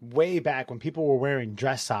way back when people were wearing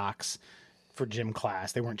dress socks for gym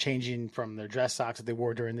class. They weren't changing from their dress socks that they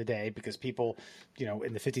wore during the day because people,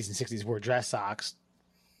 in the 50s and 60s wore dress socks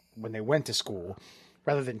when they went to school.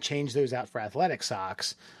 Rather than change those out for athletic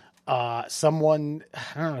socks, someone,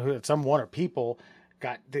 I don't know who, someone or people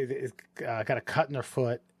got a cut in their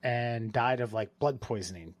foot and died of blood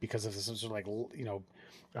poisoning because of some sort of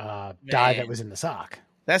dye that was in the sock.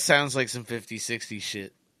 That sounds like some 50s, 60s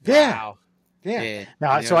shit. Yeah. Wow. Yeah.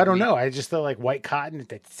 Now, so I don't know. I just feel like white cotton,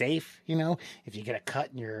 that's safe. If you get a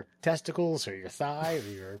cut in your testicles or your thigh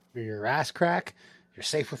or your ass crack, you're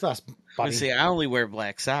safe with us, buddy. See, I only wear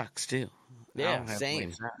black socks too. Yeah,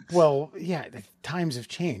 same. Well, yeah, the times have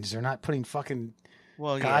changed. They're not putting fucking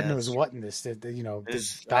God knows what in this.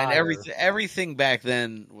 This dye and everything back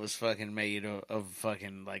then was fucking made of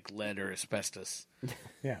fucking lead or asbestos.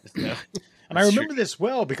 Yeah, so, and I remember this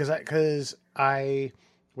well because I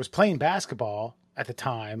was playing basketball at the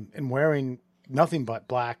time and wearing nothing but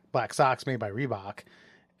black socks made by Reebok,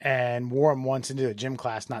 and wore them once into a gym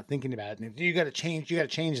class, not thinking about it. And you got to change those.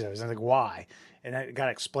 And I was like, why? And that got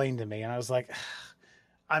explained to me, and I was like,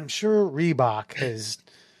 I'm sure Reebok has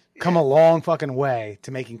come a long fucking way to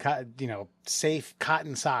making safe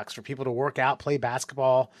cotton socks for people to work out, play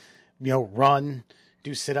basketball, run,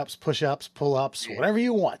 do sit-ups, push-ups, pull-ups, whatever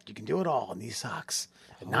you want. You can do it all in these socks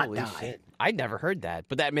and not die. Shit. I'd never heard that,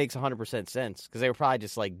 but that makes 100% sense because they were probably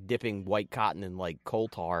just dipping white cotton in coal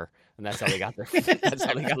tar, and that's how they got their. That's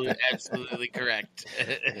how they got their, absolutely correct.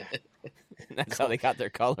 That's how they got their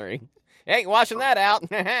coloring. Hey, washing that out.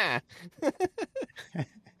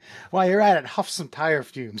 While you're at it, huff some tire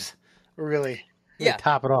fumes. Really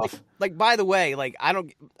top it off. By the way, I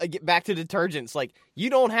don't get back to detergents. You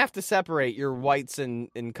don't have to separate your whites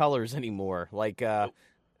and colors anymore.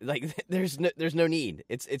 There's no need.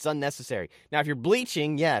 It's unnecessary. Now, if you're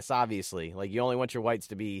bleaching, yes, obviously, you only want your whites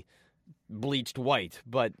to be bleached white,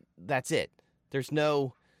 but that's it. There's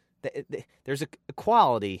a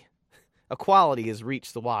quality. Equality has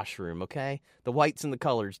reached the washroom, okay? The whites and the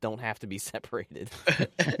colors don't have to be separated.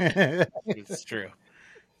 It's true.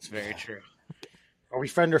 It's very true. Are we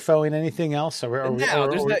friend or foeing anything else?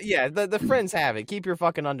 The friends have it. Keep your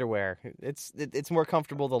fucking underwear. It's more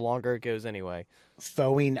comfortable the longer it goes anyway.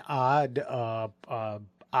 Foeing odd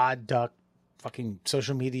duck fucking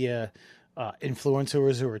social media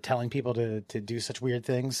influencers who are telling people to do such weird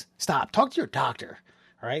things. Stop. Talk to your doctor,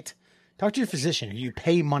 all right? Talk to your physician who you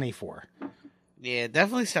pay money for. Yeah,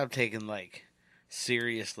 definitely stop taking like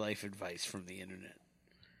serious life advice from the internet.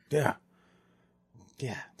 Yeah.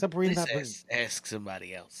 Yeah. Stop reading about ask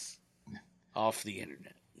somebody else off the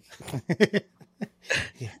internet.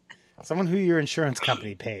 Yeah. Someone who your insurance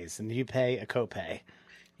company pays, and you pay a copay.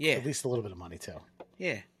 Yeah, At least a little bit of money too.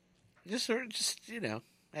 yeah. Just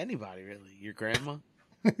anybody really. Your grandma.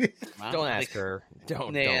 Mom, Don't ask her.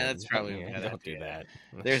 Don't. Yeah, don't. that's probably Yeah, a bad don't do idea.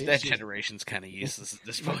 that. That generation's kind of useless at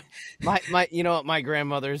this point. My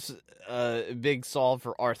grandmother's big solve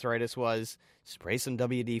for arthritis was spray some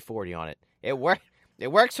WD-40 on it. It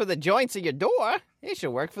works for the joints of your door. It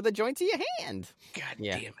should work for the joints of your hand. God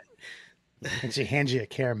Yeah. damn it! And she hands you a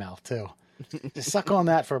caramel too. Just suck on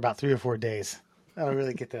that for about 3 or 4 days. That'll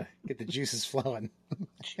really get the juices flowing.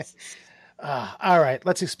 All right,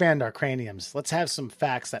 let's expand our craniums. Let's have some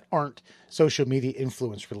facts that aren't social media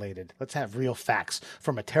influence related. Let's have real facts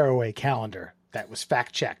from a tearaway calendar that was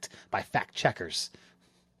fact checked by fact checkers.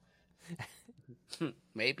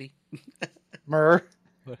 Maybe. Murr,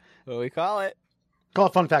 What do we call it? call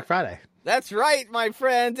it Fun Fact Friday. That's right, my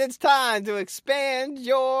friends. It's time to expand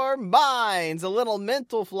your minds. A little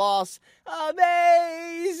mental floss.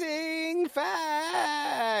 Amazing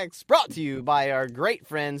facts. Brought to you by our great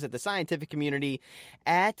friends at the scientific community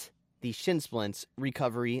at the Shin Splints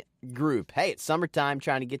Recovery Group. Hey, it's summertime,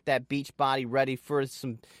 trying to get that beach body ready for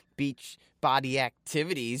some beach body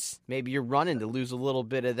activities. Maybe you're running to lose a little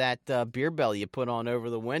bit of that beer belly you put on over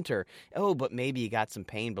the winter. Oh, but maybe you got some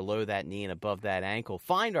pain below that knee and above that ankle.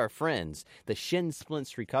 Find our friends, the Shin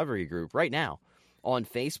Splints Recovery Group, right now on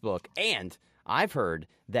Facebook. And I've heard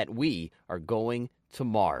that we are going to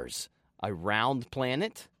Mars, a round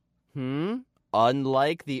planet.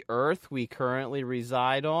 Unlike the Earth we currently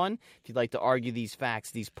reside on. If you'd like to argue these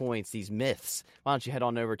facts, these points, these myths, why don't you head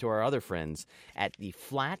on over to our other friends at the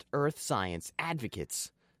Flat Earth Science Advocates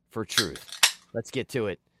for Truth. Let's get to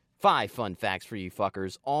it. 5 fun facts for you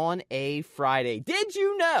fuckers on a Friday. Did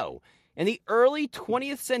you know in the early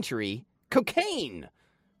 20th century, cocaine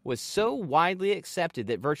was so widely accepted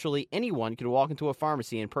that virtually anyone could walk into a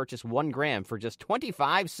pharmacy and purchase 1 gram for just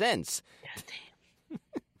 25 cents? God damn.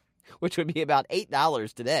 Which would be about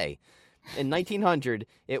 $8 today. In 1900,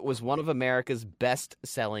 it was one of America's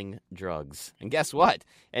best-selling drugs. And guess what?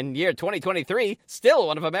 In year 2023, still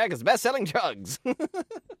one of America's best-selling drugs.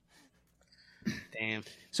 Damn.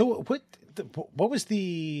 So what was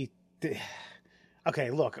the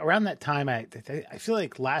okay, look, around that time, I feel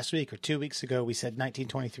like last week or 2 weeks ago, we said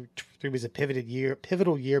 1923 was a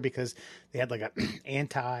pivotal year because they had like an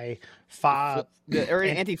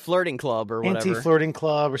anti-flirting club or whatever. Anti-flirting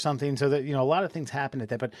club or something. So that, a lot of things happened at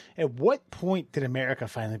that. But at what point did America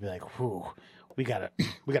finally be like, whew, we gotta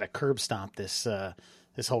curb stomp this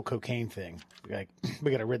whole cocaine thing.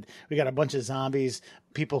 We got a bunch of zombies,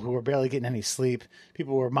 people who were barely getting any sleep,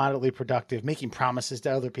 people who were moderately productive, making promises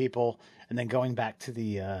to other people, and then going back to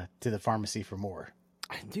the pharmacy for more.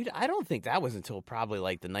 Dude, I don't think that was until probably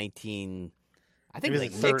like the Nixon. The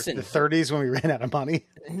 30s when we ran out of money.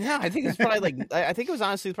 No, I think it's probably I think it was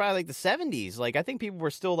honestly probably like the 70s. Like, I think people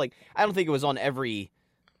were still like, I don't think it was on every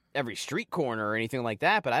street corner or anything like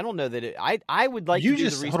that, but I don't know that I would like to do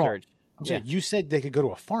the research. Sorry, you said they could go to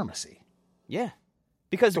a pharmacy. Yeah.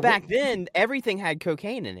 Because back then, everything had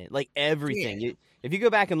cocaine in it. Like, everything. Yeah. If you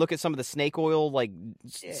go back and look at some of the snake oil,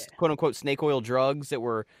 quote-unquote snake oil drugs that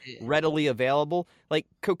were readily available, like,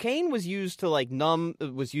 cocaine was used to, like,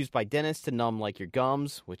 was used by dentists to numb, like, your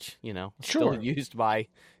gums, which, still used by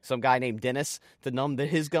some guy named Dennis to numb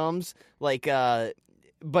his gums. Like,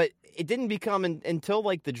 but it didn't become until,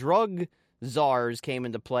 like, the drug czars came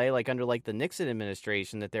into play, like, under, like, the Nixon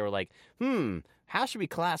administration, that they were like, how should we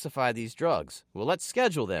classify these drugs? Well, let's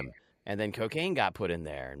schedule them. And then cocaine got put in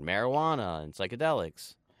there, and marijuana, and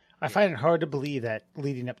psychedelics. I find it hard to believe that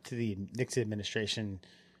leading up to the Nixon administration,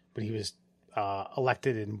 when he was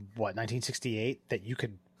elected in 1968, that you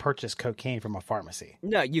could purchase cocaine from a pharmacy.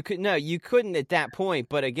 No, you couldn't at that point.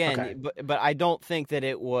 But again, but I don't think that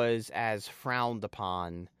it was as frowned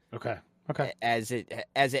upon. Okay. As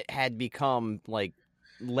it had become, like,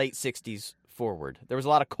 late 60s forward. There was a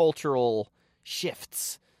lot of cultural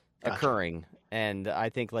shifts occurring. And I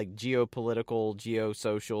think, like, geopolitical,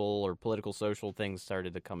 geosocial, or political social things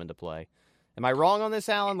started to come into play. Am I wrong on this,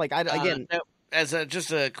 Alan? Like, no, as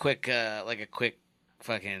just a quick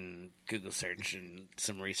fucking Google search and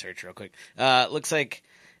some research real quick. Looks like,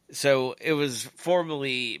 so it was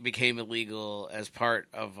formally became illegal as part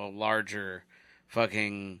of a larger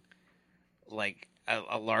fucking, like,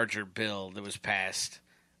 a larger bill that was passed.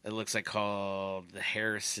 It looks like called the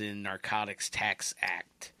Harrison Narcotics Tax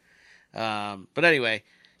Act. But anyway,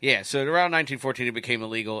 Yeah, so around 1914 it became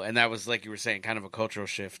illegal, and that was, like you were saying, kind of a cultural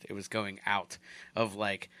shift. It was going out of,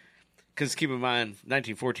 like, because keep in mind,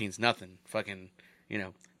 1914 is nothing. Fucking,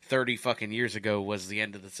 30 fucking years ago was the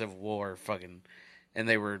end of the Civil War, fucking, and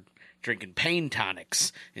they were drinking pain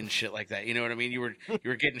tonics and shit like that. You know what I mean? You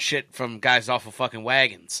were getting shit from guys off of fucking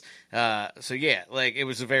wagons. So yeah, like it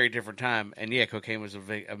was a very different time, and yeah, cocaine was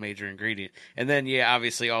a major ingredient. And then yeah,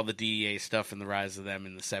 obviously all the DEA stuff and the rise of them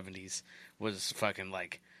in the 70s was fucking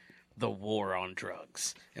like the war on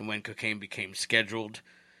drugs. And when cocaine became scheduled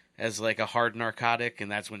as like a hard narcotic,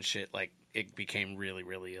 and that's when shit like it became really,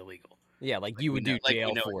 really illegal. Yeah, like you would do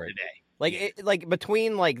jail for it. Today. Like like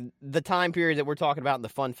between like the time period that we're talking about in the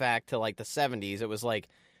fun fact to like the 70s, it was like,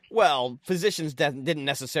 well, physicians didn't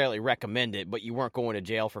necessarily recommend it, but you weren't going to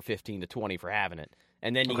jail for 15 to 20 for having it.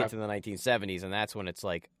 And then you get to the 1970s, and that's when it's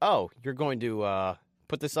like, oh, you're going to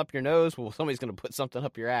put this up your nose? Well, somebody's going to put something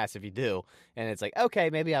up your ass if you do. And it's like,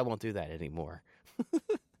 okay, maybe I won't do that anymore.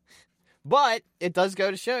 But it does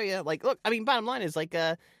go to show you, like, look, I mean, bottom line is like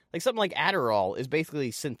something like Adderall is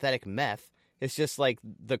basically synthetic meth. It's just like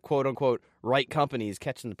the quote-unquote right companies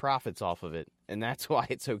catching the profits off of it. And that's why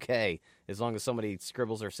it's okay, as long as somebody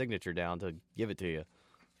scribbles their signature down to give it to you.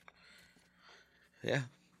 Yeah.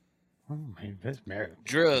 Oh, man, that's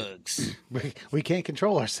drugs. We can't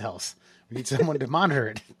control ourselves. We need someone to monitor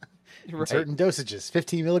it. Right. Certain dosages,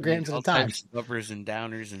 15 milligrams at a time. Uppers and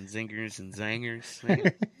downers and zingers and zangers.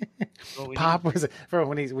 Man. Pop was it for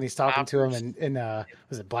when he's talking to him in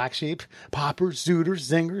was it Black Sheep? Poppers, zooters,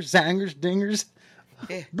 zingers, zangers, dingers,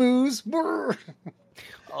 booze.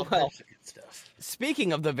 All kinds of good stuff.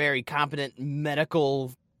 Speaking of the very competent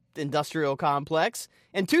medical industrial complex,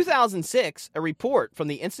 in 2006, a report from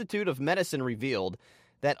the Institute of Medicine revealed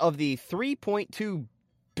that of the 3.2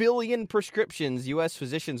 billion prescriptions U.S.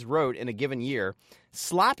 physicians wrote in a given year,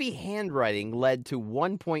 sloppy handwriting led to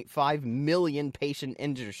 1.5 million patient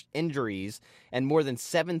injuries and more than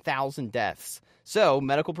 7,000 deaths. So,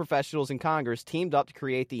 medical professionals in Congress teamed up to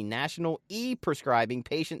create the National E-Prescribing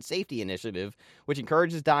Patient Safety Initiative, which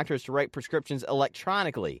encourages doctors to write prescriptions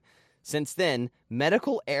electronically. Since then,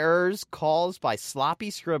 medical errors caused by sloppy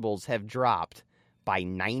scribbles have dropped by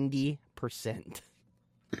 90%.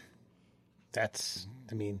 That's,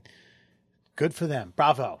 I mean, good for them.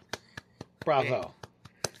 Bravo.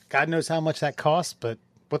 God knows how much that costs, but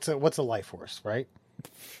what's a life force, right?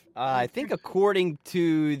 I think according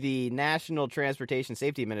to the National Transportation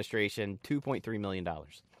Safety Administration, $2.3 million.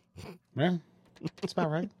 Yeah, that's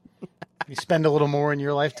about right. You spend a little more in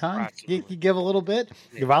your lifetime. You give a little bit.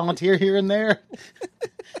 You volunteer here and there.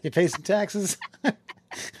 You pay some taxes.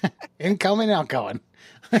 Incoming, outgoing.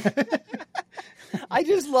 I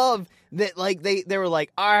just love that, like, they were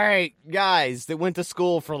like, all right, guys that went to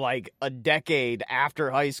school for like a decade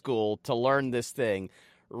after high school to learn this thing,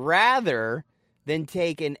 rather than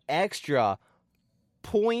take an extra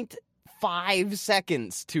 0.5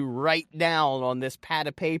 seconds to write down on this pad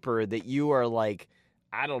of paper that you are like,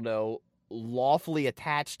 I don't know, lawfully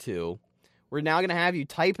attached to. We're now going to have you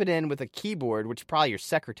type it in with a keyboard, which probably your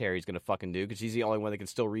secretary is going to fucking do because she's the only one that can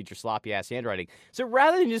still read your sloppy ass handwriting. So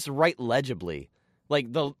rather than just write legibly, like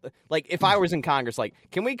if I was in Congress, like,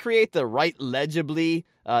 can we create the Write Legibly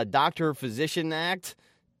Doctor-Physician Act?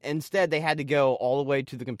 Instead, they had to go all the way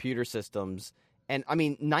to the computer systems. And, I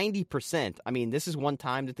mean, 90%. I mean, this is one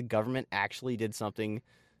time that the government actually did something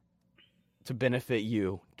to benefit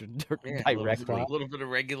you directly. A little bit of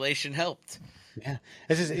regulation helped. Yeah.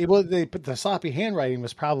 It's just, well, the sloppy handwriting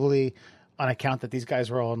was probably on account that these guys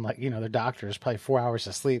were all in, like, they're doctors, probably 4 hours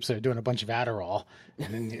of sleep, so they're doing a bunch of Adderall.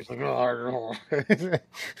 And then it's like, or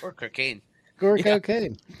cocaine. Or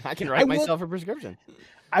cocaine. I can write myself a prescription.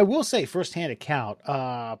 I will say, firsthand account,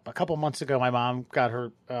 a couple months ago, my mom got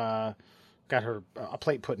her a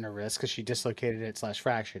plate put in her wrist because she dislocated it /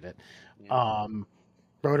 fractured it. Yeah.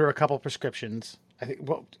 Wrote her a couple prescriptions. I think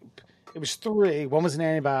it was 3. One was an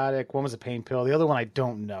antibiotic, one was a pain pill. The other one I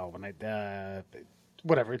don't know.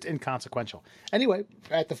 Whatever, it's inconsequential. Anyway,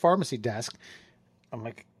 at the pharmacy desk, I'm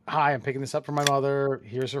like, "Hi, I'm picking this up for my mother.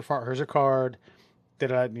 Here's her card.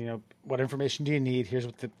 What information do you need? Here's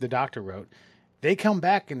what the doctor wrote." They come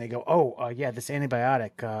back and they go, "Oh, yeah, this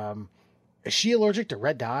antibiotic. Is she allergic to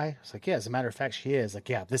red dye?" I was like, "Yeah, as a matter of fact, she is." Like,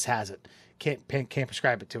 "Yeah, this has it. Can't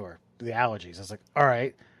prescribe it to her. The allergies." I was like, "All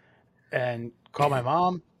right," and called my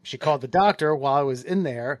mom. She called the doctor while I was in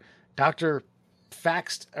there. Doctor I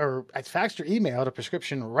faxed or emailed a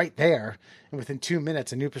prescription right there, and within 2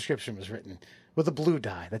 minutes, a new prescription was written with a blue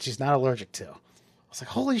dye that she's not allergic to. I was like,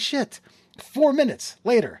 "Holy shit!" 4 minutes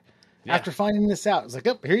later, after finding this out, I was like,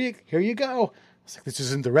 "Oh, here you go." I was like, "This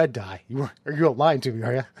isn't the red dye. Are you lying to me?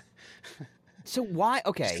 Are you?" So why?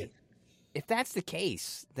 Okay, if that's the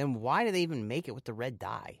case, then why do they even make it with the red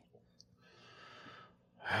dye?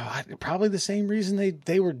 Probably the same reason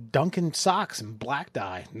they were dunking socks in black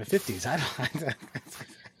dye in the 50s.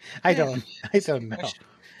 I don't know.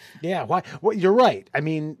 Yeah, why? Well, you're right. I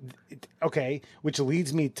mean, okay, which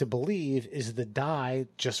leads me to believe is the dye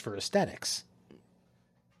just for aesthetics.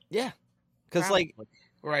 Yeah, because like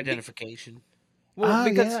or identification. well,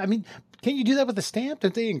 because yeah. I mean, can't you do that with a stamp?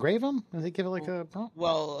 Don't they engrave them? Don't they give it like a? Oh.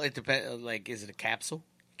 Well, it depends. Like, is it a capsule?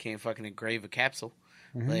 Can't fucking engrave a capsule,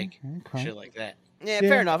 like shit like that. Yeah,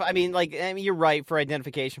 fair enough. I mean, you're right for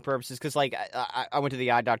identification purposes. Because, like, I went to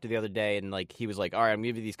the eye doctor the other day, and like, he was like, "All right, I'm gonna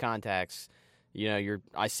give you these contacts. You know,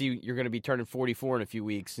 I see you're gonna be turning 44 in a few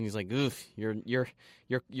weeks." And he's like, "Oof, your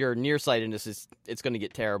nearsightedness it's gonna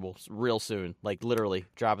get terrible real soon. Like, literally,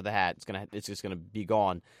 drop of the hat. It's just gonna be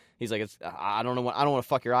gone." He's like, I don't want to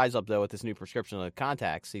fuck your eyes up though with this new prescription of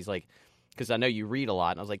contacts. He's like, because I know you read a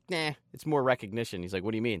lot. And I was like, nah, it's more recognition. He's like,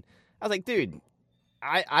 what do you mean? I was like, dude.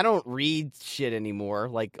 I don't read shit anymore.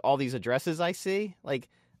 Like, all these addresses I see, like,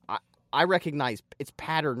 I recognize it's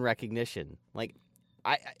pattern recognition. Like,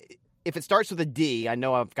 if it starts with a D, I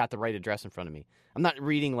know I've got the right address in front of me. I'm not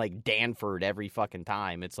reading like Danford every fucking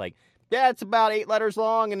time. It's like, yeah, it's about 8 letters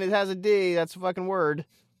long and it has a D. That's a fucking word.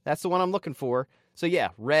 That's the one I'm looking for. So yeah,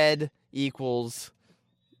 red equals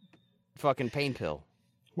fucking pain pill.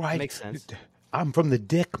 Why? Makes sense. I'm from the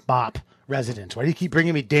Dick Mop residence. Why do you keep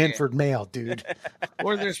bringing me Danford Mail, dude?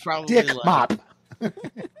 Or there's probably Dick like, Mop.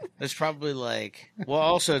 There's probably like, well,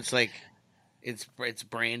 also it's like, it's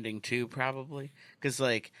branding too, probably, because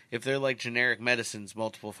like if they're like generic medicines,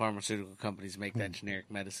 multiple pharmaceutical companies make that generic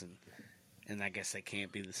medicine, and I guess they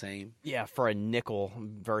can't be the same. Yeah, for a nickel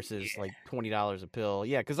versus like $20 a pill.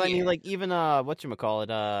 Yeah, because I mean, like even whatchamacallit,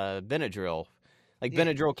 Benadryl, like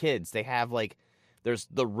Benadryl kids, they have like. There's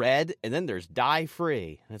the red, and then there's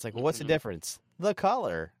dye-free. And it's like, well, what's the difference? The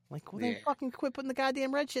color. Like, well, then fucking quit putting the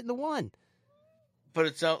goddamn red shit in the one. But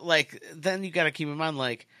it's like, then you got to keep in mind,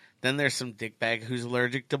 like, then there's some dickbag who's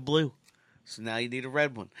allergic to blue. So now you need a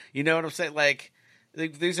red one. You know what I'm saying? Like,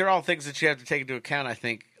 these are all things that you have to take into account, I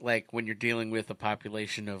think, like, when you're dealing with a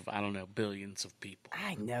population of, I don't know, billions of people.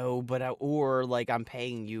 I know, but or like I'm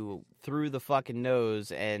paying you through the fucking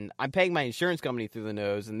nose, and I'm paying my insurance company through the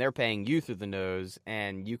nose, and they're paying you through the nose,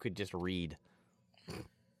 and you could just read.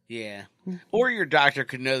 Yeah. Or your doctor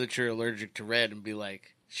could know that you're allergic to red and be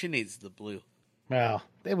like, she needs the blue. Well,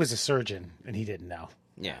 it was a surgeon, and he didn't know.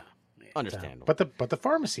 Yeah, understandable. But the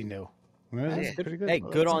pharmacy knew. That's pretty good. Hey,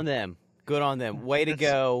 good on them. Good on them. Way to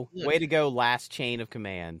go. Way to go, last chain of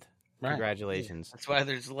command. Right. Congratulations. That's why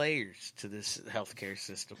there's layers to this healthcare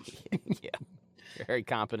system. Yeah. Very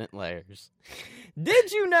competent layers.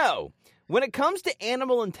 Did you know, when it comes to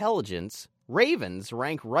animal intelligence, ravens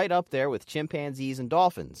rank right up there with chimpanzees and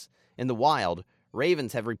dolphins. In the wild,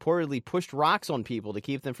 ravens have reportedly pushed rocks on people to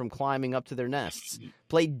keep them from climbing up to their nests,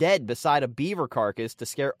 played dead beside a beaver carcass to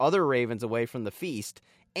scare other ravens away from the feast,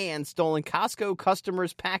 and stolen Costco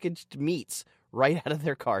customers' packaged meats right out of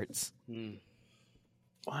their carts.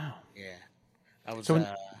 Wow. Yeah. I was So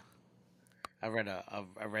I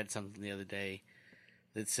read something the other day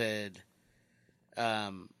that said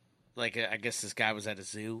like I guess this guy was at a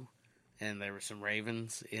zoo and there were some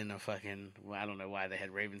ravens in a fucking, well, I don't know why they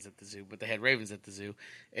had ravens at the zoo, but they had ravens at the zoo,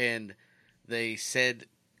 and they said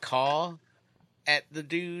caw at the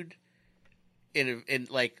dude in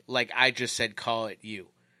like I just said call at you.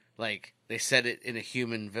 Like they said it in a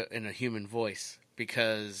human voice,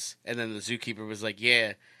 because, and then the zookeeper was like,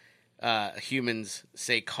 yeah, humans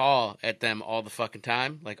say call at them all the fucking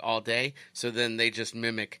time, like all day. So then they just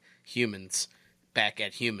mimic humans back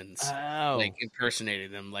at humans, like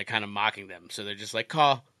impersonating them, like kind of mocking them. So they're just like,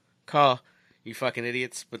 call, you fucking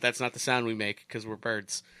idiots. But that's not the sound we make because we're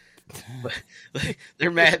birds. But like,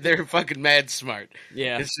 they're mad. They're fucking mad smart.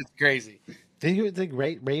 Yeah. It's just crazy. Do you think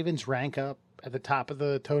ravens rank up at the top of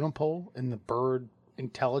the totem pole in the bird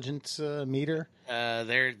intelligence meter?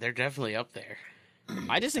 They're definitely up there.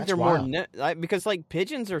 I just think That's they're wild. more because like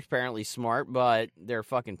pigeons are apparently smart, but they're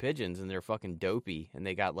fucking pigeons and they're fucking dopey and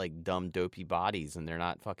they got like dumb dopey bodies and they're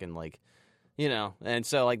not fucking like, you know. And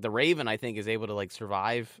so like the raven, I think, is able to like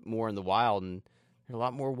survive more in the wild and they're a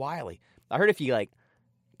lot more wily. I heard if you like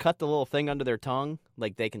cut the little thing under their tongue,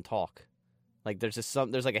 like they can talk. Like there's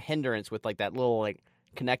like a hindrance with like that little like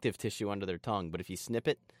connective tissue under their tongue, but if you snip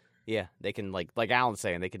it, yeah, they can like Alan's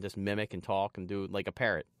saying, they can just mimic and talk and do like a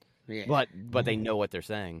parrot. Yeah. But they know what they're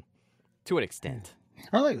saying to an extent.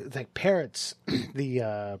 Or like parrots,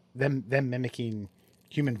 the them mimicking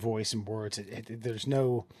human voice and words. There's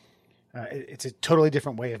no. It's a totally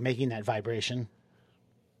different way of making that vibration.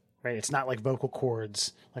 right? It's not like vocal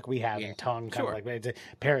cords like we have in tongue, kind Sure. of like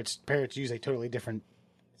parrots. Parrots use a totally different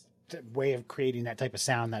way of creating that type of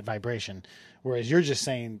sound, that vibration. Whereas you're just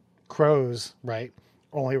saying crows, right,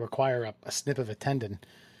 only require a snip of a tendon,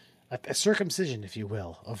 a circumcision, if you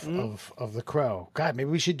will, of the crow. God, maybe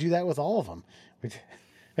we should do that with all of them.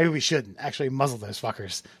 Maybe we shouldn't actually muzzle those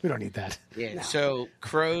fuckers. We don't need that. Yeah. So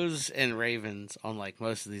crows and ravens on like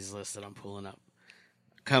most of these lists that I'm pulling up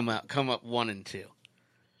come up 1 and 2.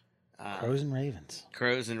 Crows and ravens.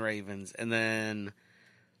 Crows and ravens, and then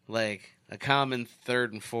like a common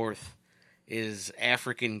third and fourth is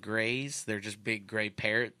African grays. They're just big gray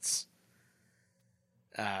parrots.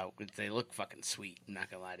 They look fucking sweet. I'm not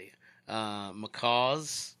gonna lie to you.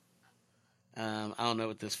 Macaws. I don't know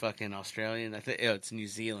what this fucking Australian. I think it's New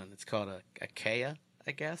Zealand. It's called a kea,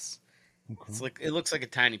 I guess. Okay. It's like it looks like a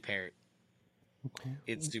tiny parrot. Okay.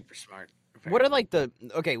 It's super smart. What are like the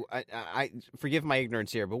okay? I forgive my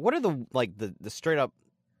ignorance here, but what are the straight up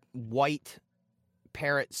white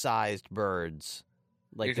parrot sized birds?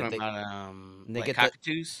 Like You're talking about they like get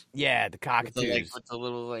cockatoos? the the With cockatoos. with the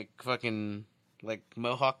little like fucking like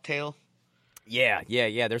mohawk tail. Yeah.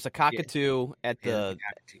 There's a cockatoo at Yeah, the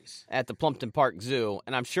cockatoos. at the Plumpton Park Zoo,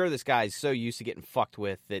 and I'm sure this guy's so used to getting fucked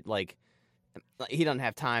with that like he doesn't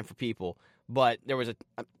have time for people. But there was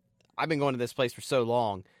I've been going to this place for so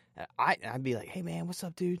long. I'd be like, hey man, what's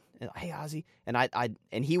up, dude? And, hey Ozzy,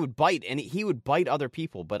 and he would bite, and he would bite other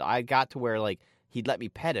people. But I got to where like he'd let me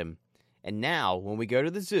pet him, and now when we go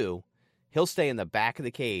to the zoo, he'll stay in the back of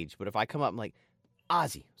the cage. But if I come up, I'm like,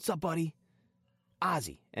 Ozzy, what's up, buddy?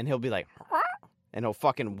 Ozzy, and he'll be like, and he'll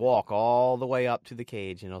fucking walk all the way up to the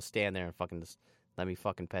cage, and he'll stand there and fucking just let me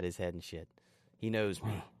fucking pet his head and shit. He knows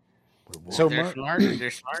me. So They're smart.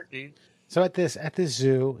 They're smart, dude. So at this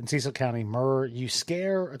zoo in Cecil County, you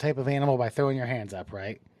scare a type of animal by throwing your hands up,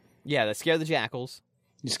 right? Yeah, that scare the jackals.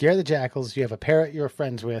 You scare the jackals. You have a parrot you're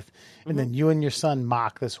friends with, and then you and your son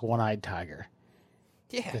mock this one-eyed tiger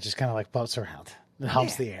Yeah, that just kind of like floats around. It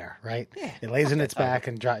humps the air, right? Yeah. It lays in its back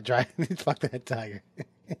and dry. Fuck that tiger.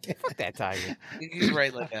 fuck that tiger. You could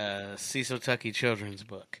write like a Cecil Tucky children's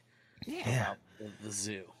book Yeah. about the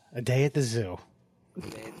zoo. A day at the zoo.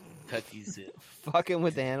 Tucky Zoo. Fucking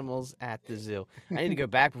with animals at the zoo. I need to go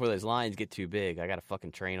back before those lions get too big. I gotta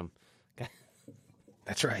fucking train them.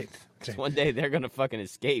 That's right. One day they're gonna fucking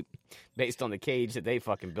escape based on the cage that they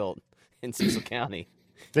fucking built in Cecil County.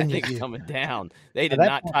 Then That you- thing's coming down. They did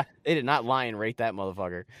that not. They did not lion rate that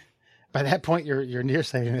motherfucker. By that point, your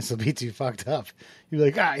nearsightedness will be too fucked up. You'll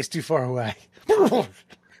be like, he's too far away.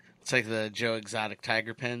 It's like the Joe Exotic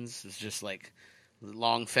tiger pens. It's just like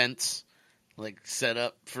long fence, like set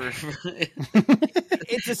up for.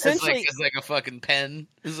 It's essentially it's like a fucking pen.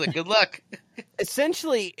 It's like good luck.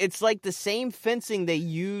 essentially it's like the same fencing they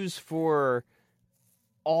use for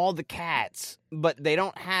all the cats, but they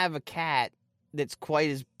don't have a cat that's quite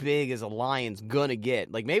as big as a lion's gonna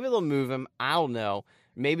get. Like maybe they'll move him. I don't know.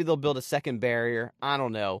 Maybe they'll build a second barrier. I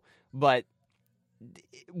don't know. But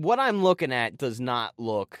what I'm looking at does not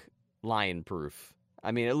look lion proof.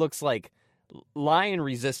 I mean, it looks like lion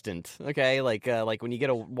resistant. Okay, like when you get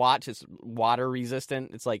a watch, it's water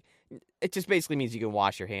resistant. It's like it just basically means you can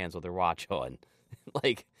wash your hands with your watch on.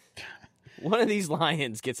 Like one of these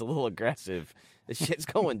lions gets a little aggressive, the shit's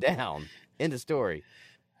going down. End of story.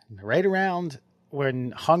 Right around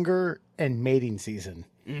when hunger and mating season.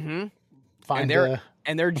 Mm-hmm. Find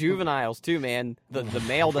And they're juveniles too, man. The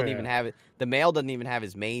male doesn't even have it. The male doesn't even have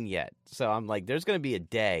his mane yet. So I'm like, there's gonna be a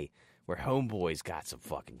day where Homeboy's got some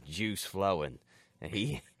fucking juice flowing, and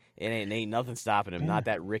it ain't nothing stopping him. Not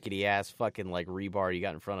that rickety ass fucking like rebar you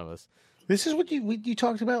got in front of us. This is what you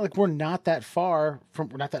talked about. Like we're not that far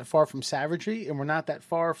from savagery, and we're not that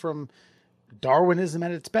far from Darwinism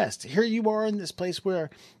at its best. Here you are in this place where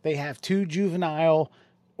they have two juvenile,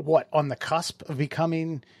 on the cusp of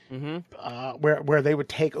becoming, where they would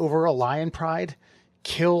take over a lion pride,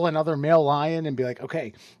 kill another male lion, and be like,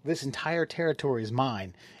 okay, this entire territory is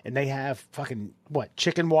mine. And they have fucking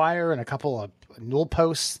chicken wire and a couple of newel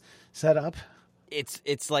posts set up.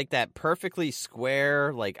 It's like that perfectly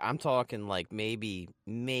square, like I'm talking like maybe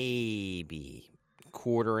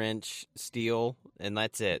 1/4 inch steel, and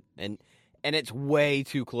that's it. And it's way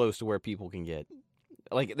too close to where people can get.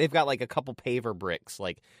 Like they've got like a couple paver bricks.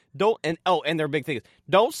 Like and their big thing is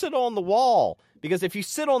don't sit on the wall, because if you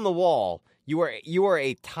sit on the wall, you are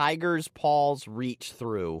a tiger's paws reach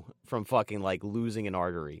through from fucking like losing an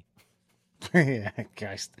artery. Yeah,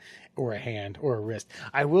 gosh, or a hand or a wrist.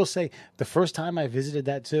 I will say the first time I visited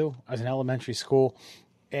that zoo, I was in elementary school,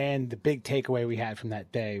 and the big takeaway we had from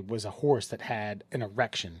that day was a horse that had an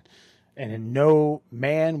erection. and in no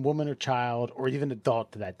man, woman, or child, or even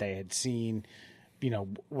adult that day had seen,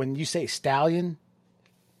 when you say stallion,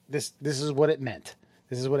 this is what it meant.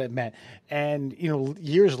 This is what it meant. And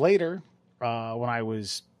years later, when I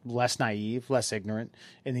was less naive, less ignorant,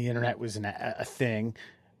 and the internet was a thing,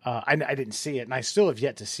 I didn't see it, and I still have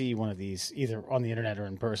yet to see one of these either on the internet or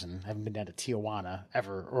in person. I haven't been down to Tijuana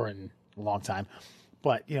ever or in a long time.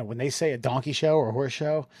 But when they say a donkey show or a horse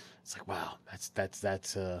show, it's like, wow, that's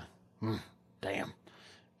damn,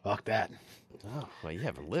 fuck that. Oh, well, you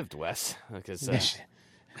haven't lived, Wes, because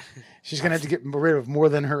she's gonna have to get rid of more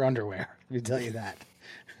than her underwear. Let me tell you that.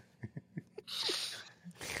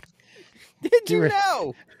 Did you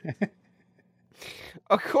know?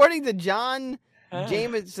 According to John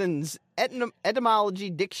Jameson's etymology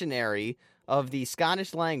dictionary of the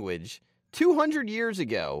Scottish language, 200 years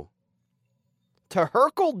ago, to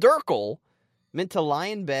hurkle durkle meant to lie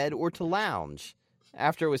in bed or to lounge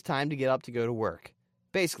after it was time to get up to go to work.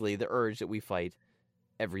 Basically, the urge that we fight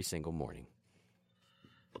every single morning.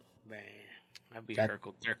 Man, I'd be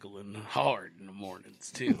hurkle durkling hard in the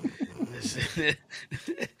mornings too.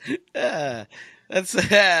 That's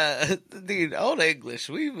dude. Old English,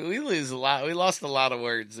 we lose a lot. We lost a lot of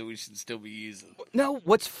words that we should still be using. No,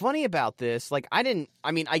 what's funny about this? Like, I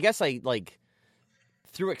guess I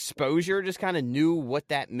through exposure just kind of knew what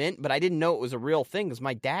that meant, but I didn't know it was a real thing because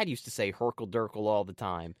my dad used to say hurkle durkle all the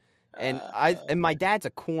time, and my dad's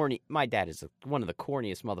my dad is one of the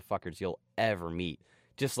corniest motherfuckers you'll ever meet.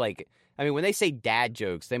 Just like, when they say dad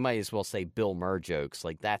jokes, they might as well say Bill Murr jokes.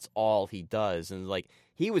 Like, that's all he does. And like,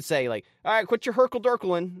 he would say like, all right, quit your hurkle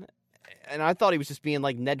durkling. And I thought he was just being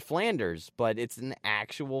like Ned Flanders, but it's an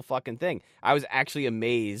actual fucking thing. I was actually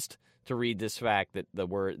amazed to read this fact that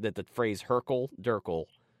the phrase hurkle durkle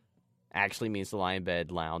actually means to lie in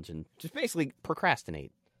bed, lounge, and just basically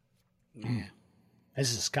procrastinate. Yeah.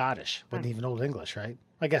 This is Scottish. Wasn't even Old English, right?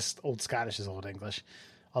 I guess Old Scottish is Old English.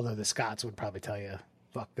 Although the Scots would probably tell you,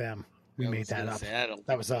 fuck them. We made that up.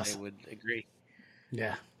 That was us. I would agree.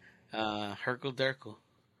 Yeah. Hurkle durkle.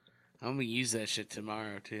 I'm going to use that shit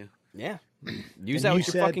tomorrow, too. Yeah. Use that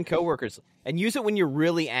with your fucking coworkers. And use it when you're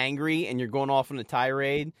really angry and you're going off on a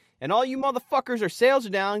tirade. And all you motherfuckers, our sales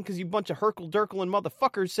are down because you bunch of hurkle durkling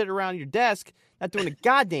motherfuckers sit around your desk not doing a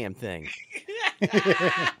goddamn thing.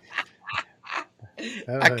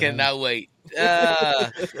 I cannot wait.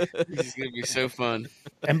 This is going to be so fun.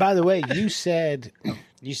 And by the way, you said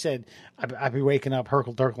I'd be waking up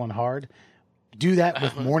hurkle durkling hard. Do that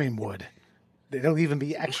with morning wood. It'll even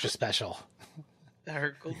be extra special.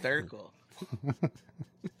 Hurkle durkle.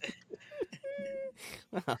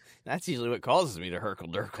 Well, that's usually what causes me to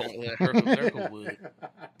hurkle durkle. Hurkle durkle wood.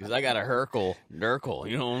 Because I got to hurkle durkle.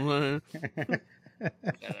 You know what I'm saying?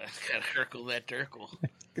 Gotta hurkle that durkle.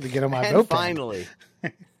 Gonna get on my And moped. finally,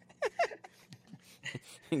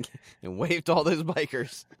 and waved all those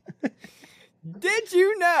bikers. Did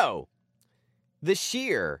you know the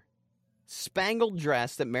sheer spangled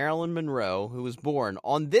dress that Marilyn Monroe, who was born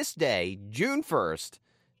on this day, June 1st,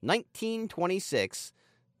 1926,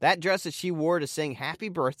 that dress that she wore to sing Happy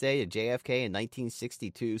Birthday to JFK in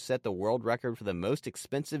 1962 set the world record for the most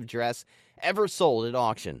expensive dress ever sold at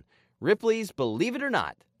auction. Ripley's, believe it or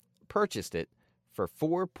not, purchased it for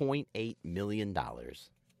 $4.8 million. Damn.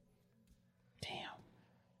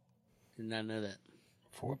 Did not know that.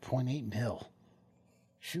 4.8 mil.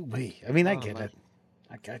 Shoot me. I mean, I get it.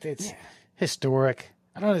 It's historic.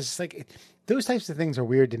 I don't know. It's like those types of things are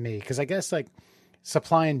weird to me because I guess like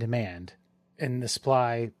supply and demand, and the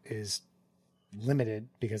supply is limited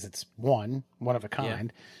because it's one of a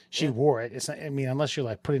kind. Yeah. She wore it. It's not, unless you're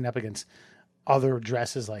like putting up against other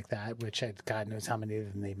dresses like that, which God knows how many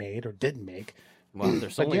of them they made or didn't make. Well,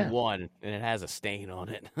 there's only one, and it has a stain on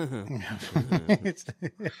it.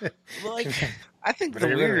 Like, I think the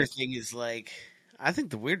weirder thing is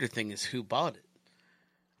the weirder thing is who bought it.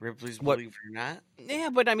 Ripley's, believe it or not. Yeah,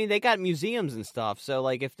 but they got museums and stuff. So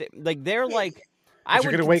like, if they're like, I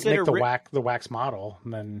would consider make the wax model,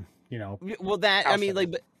 and then Well, that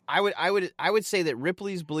but I would say that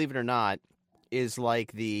Ripley's, believe it or not, is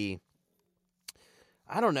like the,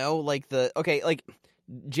 I don't know, like the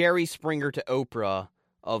Jerry Springer to Oprah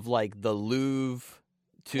of like the Louvre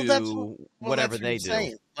to whatever they do.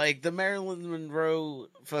 Saying. Like the Marilyn Monroe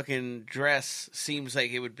fucking dress seems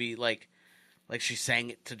like it would be like she sang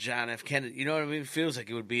it to John F. Kennedy. You know what I mean? It feels like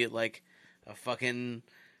it would be at like a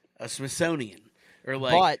Smithsonian or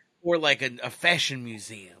like a fashion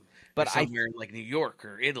museum. But somewhere in like New York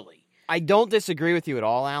or Italy. I don't disagree with you at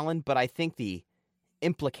all, Alan, but I think the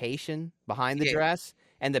implication behind the dress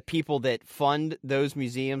and the people that fund those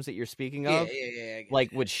museums that you're speaking Yeah, of, I get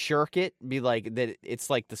like that. would shirk it, be like that it's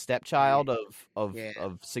like the stepchild of Yeah.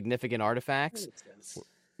 of significant artifacts. That makes sense.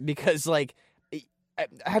 Because like,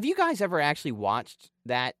 have you guys ever actually watched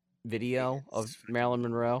that video of It's- Marilyn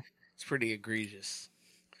Monroe? It's pretty egregious.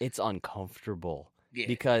 It's uncomfortable. Yeah.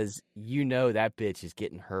 Because you know that bitch is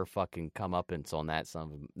getting her fucking comeuppance on that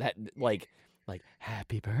that like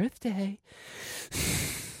happy birthday,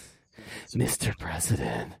 Mr.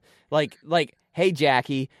 President. Like, hey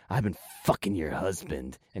Jackie, I've been fucking your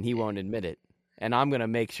husband, and he won't admit it, and I'm gonna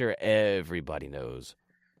make sure everybody knows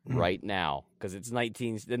right now because it's the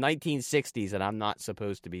 1960s, and I'm not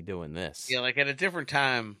supposed to be doing this. Yeah, like at a different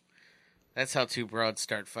time, that's how two broads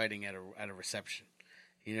start fighting at a reception.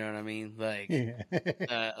 You know what I mean? Like,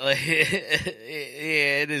 like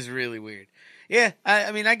yeah, it is really weird. Yeah,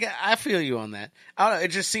 I mean, I feel you on that. I don't know, it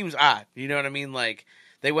just seems odd. You know what I mean? Like,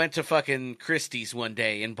 they went to fucking Christie's one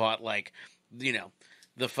day and bought like, you know,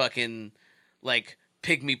 the fucking like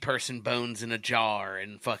pygmy person bones in a jar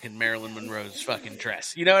and fucking Marilyn Monroe's fucking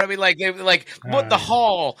dress. You know what I mean? Like they like what the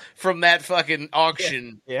haul from that fucking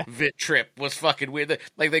auction Yeah. Vit trip was fucking weird.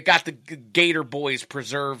 Like they got the Gator Boys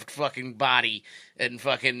preserved fucking body and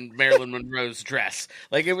fucking Marilyn Monroe's dress.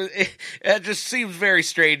 Like it just seems very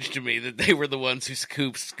strange to me that they were the ones who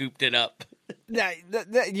scooped it up.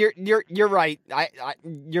 You're right.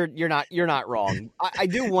 You're not wrong. I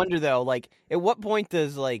do wonder though, like at what point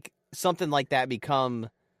does like something like that become?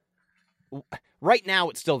 Right now,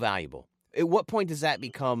 it's still valuable. At what point does that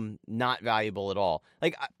become not valuable at all?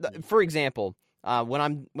 Like, for example, when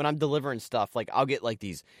I'm delivering stuff, like I'll get like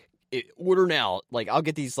these order now. Like I'll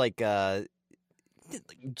get these like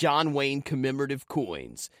John Wayne commemorative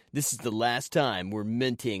coins. This is the last time we're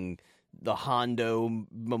minting the Hondo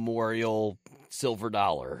Memorial silver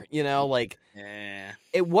dollar. You know, like. Yeah.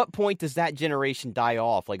 At what point does that generation die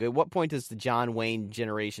off? Like, at what point does the John Wayne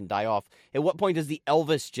generation die off? At what point does the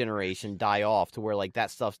Elvis generation die off to where, like,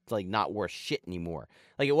 that stuff's, like, not worth shit anymore?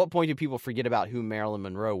 Like, at what point do people forget about who Marilyn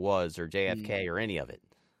Monroe was or JFK or any of it?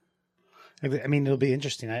 I mean, it'll be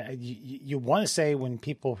interesting. You want to say when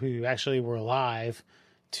people who actually were alive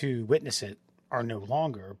to witness it are no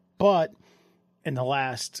longer, but in the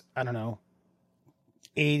last, I don't know,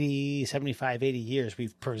 75, 80 years,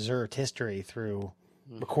 we've preserved history through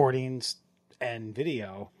recordings and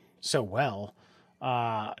video so well.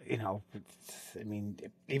 You know, I mean,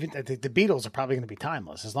 even the Beatles are probably going to be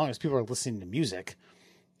timeless as long as people are listening to music.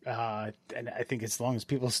 And I think as long as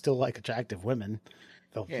people still like attractive women,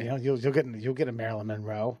 they'll, you know, you'll get a Marilyn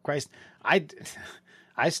Monroe. Christ, I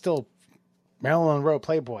still Marilyn Monroe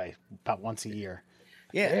Playboy about once a year.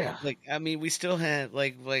 Yeah, like I mean, we still have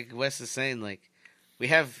like Wes is saying, like we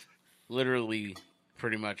have literally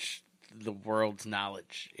pretty much the world's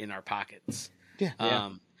knowledge in our pockets. Yeah.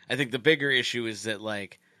 I think the bigger issue is that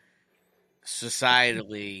like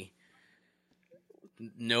societally,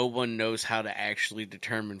 no one knows how to actually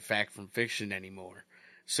determine fact from fiction anymore.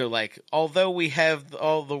 So like, although we have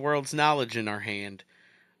all the world's knowledge in our hand,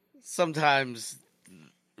 sometimes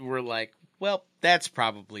we're like, well, that's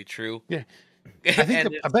probably true. Yeah. I think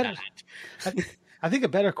And a better, I think a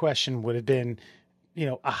better question would have been, you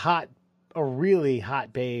know, a really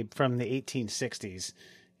hot babe from the 1860s.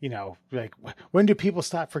 You know, like when do people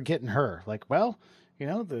stop forgetting her? Like, well, you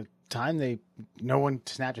know, the time no one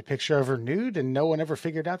snapped a picture of her nude, and no one ever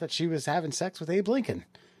figured out that she was having sex with Abe Lincoln.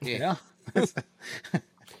 Yeah. You know,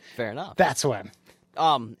 Fair enough. that's when.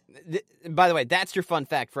 By the way, that's your Fun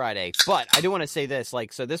Fact Friday. But I do want to say this,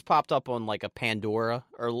 like, so this popped up on like a Pandora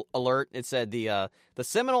alert. It said the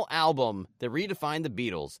seminal album that redefined the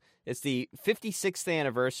Beatles. It's the 56th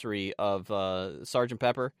anniversary of Sgt.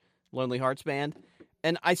 Pepper, Lonely Hearts Band,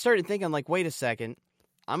 and I started thinking, like, wait a second,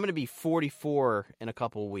 I'm gonna be 44 in a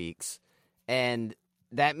couple weeks, and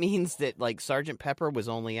that means that like Sgt. Pepper was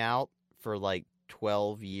only out for like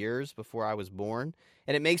 12 years before I was born,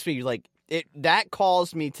 and it makes me like. That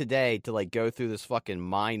caused me today to like go through this fucking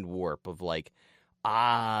mind warp of like,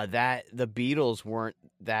 that the Beatles weren't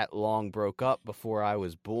that long broke up before I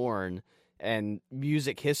was born, and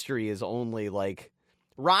music history is only like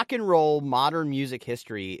rock and roll, modern music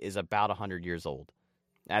history is about 100 years old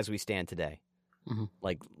as we stand today. Mm-hmm.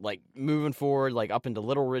 Like moving forward, like up into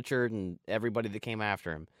Little Richard and everybody that came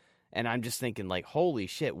after him, and I'm just thinking like, holy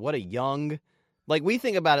shit, what a young. Like, we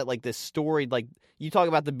think about it like this story, like, you talk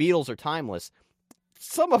about the Beatles are timeless.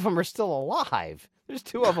 Some of them are still alive. There's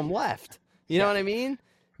 2 of them left. You know what I mean?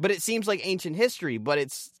 But it seems like ancient history, but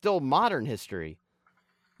it's still modern history.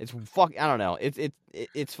 It's I don't know.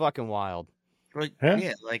 It's fucking wild. Like, Yeah.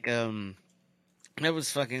 yeah, like, that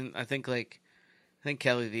was fucking, I think, like, I think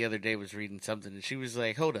Kelly the other day was reading something, and she was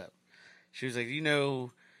like, hold up. She was like, you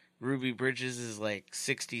know, Ruby Bridges is like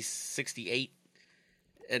 60, 68?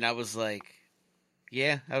 And I was like,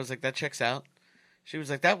 yeah. I was like, that checks out. She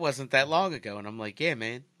was like, that wasn't that long ago. And I'm like, yeah,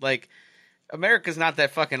 man. Like, America's not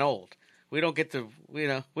that fucking old. We don't get to, we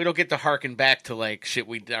don't get to harken back to like shit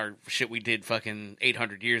we did fucking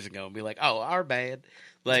 800 years ago and be like, oh, our bad.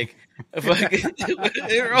 Like, fucking,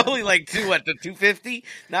 they're only like to 250?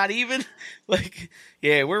 Not even. Like,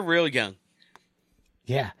 yeah, we're real young.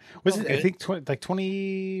 Yeah. Was it? I think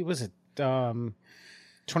 20. Was it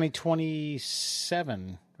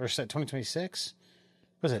 2027 or 2026?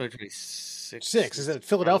 Was it 2026? six? Is that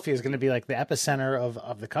Philadelphia is going to be like the epicenter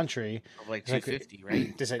of the country? Of like 250,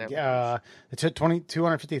 right? Is it, the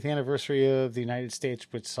 250th anniversary of the United States,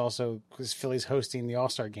 which is also because Philly's hosting the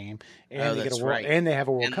All-Star game, and they get a world, right. and they have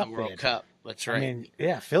a World And Cup. the World Cup. That's right. I mean,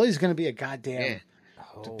 yeah, Philly's going to be a goddamn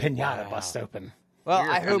pinata wow. bust open. Well,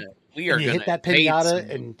 I hope we are You going hit that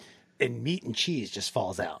pinata and meat and cheese just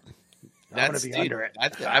falls out. I'm going to be under it.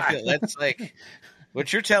 I feel that's like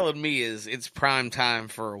what you're telling me is it's prime time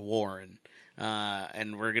for a Warren,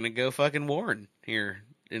 and we're gonna go fucking Warren here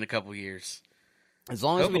in a couple years. as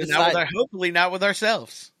long as we Hopefully, decide, hopefully not with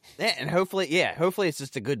ourselves. yeah, and hopefully it's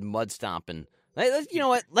just a good mud stomping. You know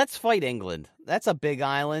what? Let's fight England. That's a big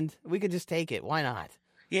island. We could just take it. Why not?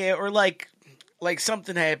 Yeah, or like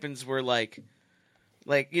something happens where like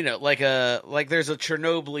there's a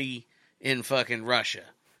Chernobyl in fucking Russia,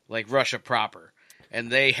 like Russia proper,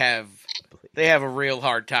 and they have a real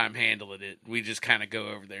hard time handling it. We just kind of go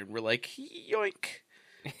over there and we're like, yoink.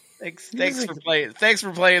 Thanks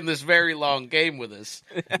for playing this very long game with us.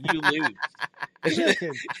 You lose.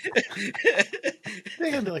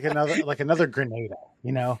 Think of like another Grenada,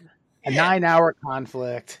 a 9-hour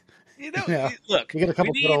conflict. Look, we get a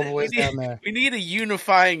couple good old boys down there. We need a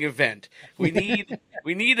unifying event. We need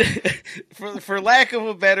for lack of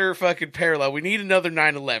a better fucking parallel, we need another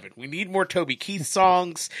 9/11. We need more Toby Keith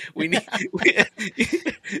songs.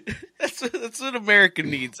 That's what America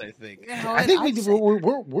needs, I think. I think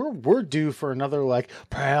we're due for another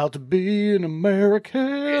proud to be an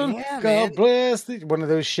American. Yeah, God bless one of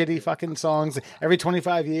those shitty fucking songs every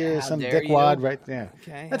 25 years. Some dickwad right there.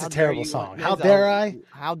 Okay, that's a terrible song. How How dare I?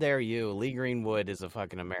 How dare you? Lee Greenwood is a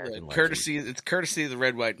fucking American. It's courtesy of the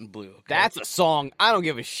red, white, and blue. Okay? That's a song. I don't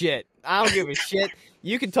give a shit.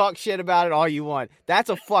 You can talk shit about it all you want. That's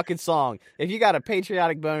a fucking song. If you got a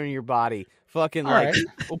patriotic bone in your body, fucking right.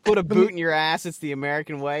 we'll put a boot in your ass. It's the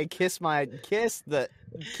American way. Kiss the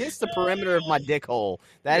perimeter of my dick hole.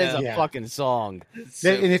 That is a fucking song. And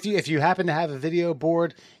if you happen to have a video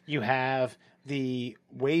board, you have the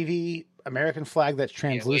wavy American flag that's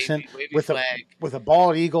translucent wavy with flag. a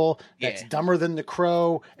bald eagle that's dumber than the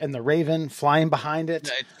crow and the raven flying behind it.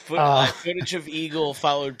 Footage of eagle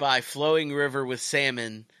followed by flowing river with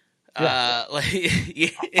salmon.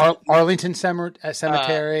 Arlington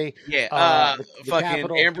Cemetery. The fucking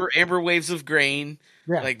Capitol. amber waves of grain,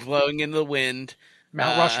 blowing in the wind.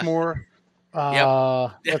 Mount Rushmore.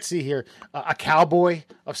 Let's see here. A cowboy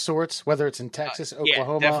of sorts, whether it's in Texas,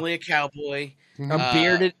 Oklahoma. Definitely a cowboy.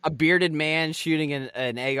 A bearded man shooting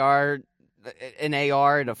an AR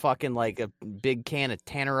at a fucking a big can of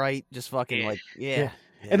Tannerite, just fucking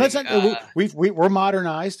And let's we're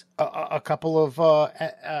modernized. A couple of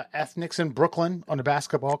ethnics in Brooklyn on a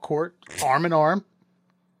basketball court, arm in arm,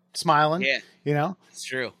 smiling. Yeah, it's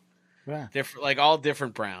true. Yeah. Different, all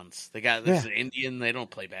different browns. They got this Indian. They don't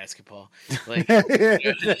play basketball. Just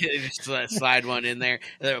slide one in there.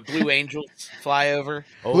 The Blue Angels fly over.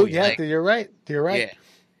 You're right. Yeah.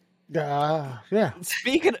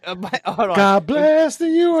 Speaking of, hold on. God bless the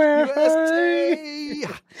USA.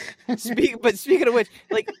 Speaking of which,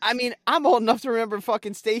 I'm old enough to remember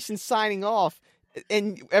fucking stations signing off,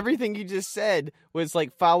 and everything you just said was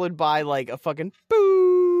followed by a fucking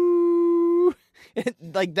boo.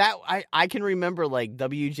 That I can remember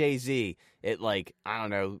WJZ at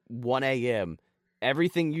 1 a.m.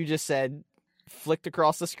 Everything you just said flicked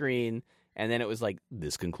across the screen, and then it was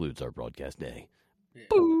this concludes our broadcast day.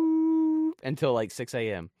 Boo! Until 6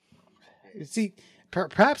 a.m. See,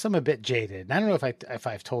 perhaps I'm a bit jaded. I don't know if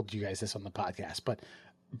I've told you guys this on the podcast, but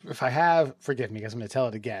if I have, forgive me because I'm going to tell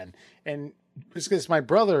it again. And it's because my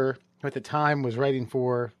brother, who at the time was writing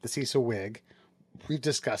for the Cecil Whig, we've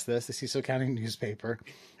discussed this, the Cecil County newspaper,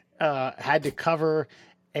 had to cover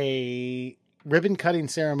a ribbon cutting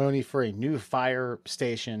ceremony for a new fire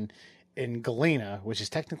station in Galena, which is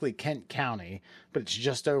technically Kent County, but it's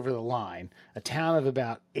just over the line, a town of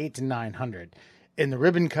about 800 to 900. In the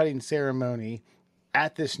ribbon cutting ceremony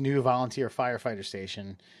at this new volunteer firefighter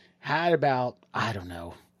station had about,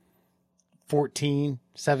 14,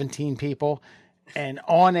 17 people. And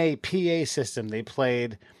on a PA system, they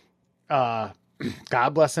played God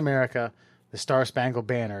Bless America, the Star Spangled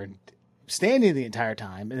Banner, standing the entire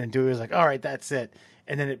time. And then Dewey was like, all right, that's it.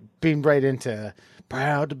 And then it beamed right into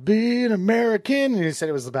Proud to be an American. And he said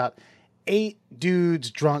it was about 8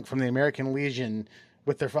 dudes drunk from the American Legion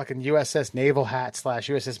with their fucking USS Naval hats /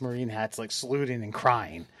 USS Marine hats, like saluting and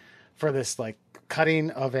crying for this like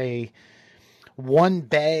cutting of a one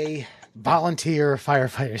bay volunteer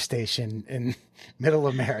firefighter station in middle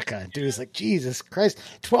America. Dude was like, Jesus Christ,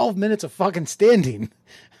 12 minutes of fucking standing.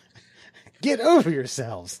 Get over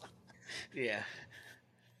yourselves. Yeah.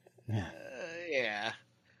 Yeah.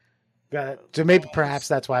 Yeah. So maybe perhaps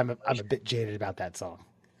that's why I'm a bit jaded about that song.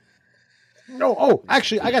 No, oh,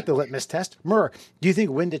 actually, I got the litmus test. Murr, do you think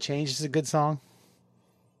 "Wind to Change" is a good song?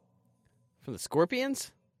 From the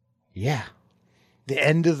Scorpions? Yeah. The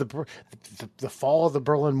end of the fall of the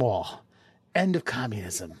Berlin Wall. End of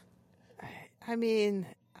communism. I mean,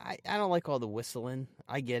 I don't like all the whistling.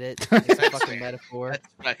 I get it. It's a fucking metaphor. That's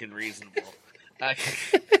fucking reasonable.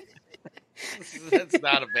 That's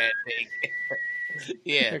not a bad thing.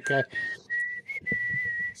 Yeah. Okay. Have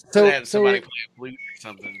So somebody play a flute or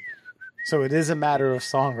something. So it is a matter of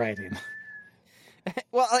songwriting.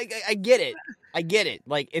 Well, like I get it. I get it.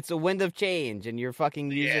 Like it's a wind of change, and you're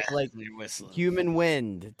fucking using like you're whistling. human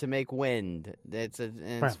wind to make wind. It's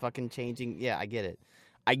fucking changing. Yeah, I get it.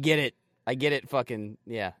 I get it. I get it. Fucking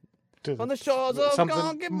yeah. On the shores of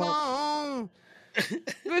Gonky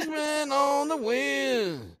Whistling on the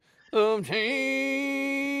wind of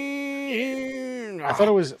change. I thought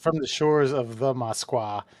it was from the shores of the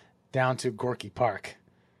Moskwa down to Gorky Park.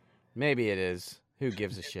 Maybe it is. Who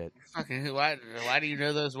gives a shit? Fucking why do you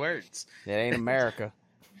know those words? It ain't America.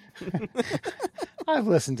 I've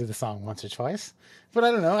listened to the song once or twice, but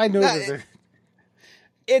I don't know. I know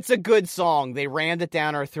it's a good song. They rammed it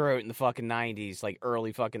down our throat in the fucking 90s, like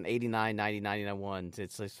early fucking 89, 90, 99 ones.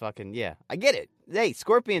 It's just fucking, yeah. I get it. Hey,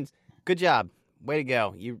 Scorpions, good job. Way to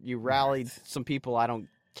go. You rallied some people I don't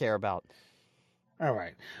care about. All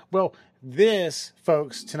right. Well, this,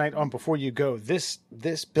 folks, tonight on Before You Go, this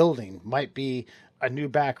building might be a new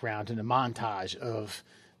background and a montage of,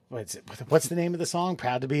 what's the name of the song?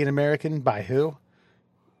 Proud to be an American by who?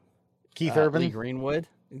 Keith Urban? Lee Greenwood.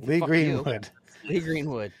 Lee Greenwood. Lee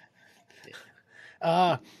Greenwood.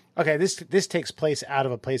 Okay, this takes place out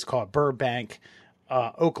of a place called Burbank,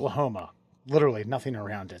 Oklahoma. Literally nothing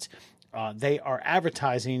around it. They are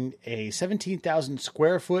advertising a 17,000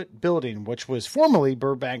 square foot building, which was formerly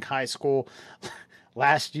Burbank High School.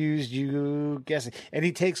 Last used, you guess. And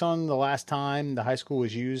he takes on the last time the high school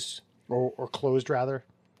was used or closed, rather.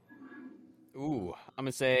 Ooh, I'm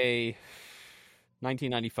going to say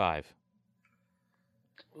 1995.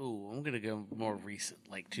 Ooh, I'm going to go more recent,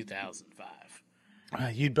 like 2005.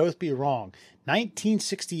 You'd both be wrong.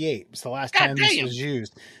 1968 was the last time this was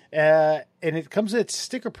used. And it comes at a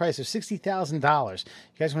sticker price of $60,000. You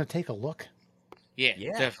guys want to take a look? Yeah,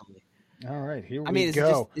 definitely. All right, here we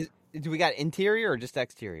go. Do we got interior or just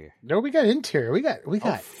exterior? No, we got interior. We got.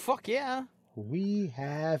 Oh, fuck yeah. We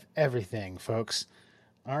have everything, folks.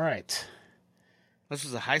 All right. This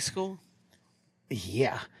was a high school?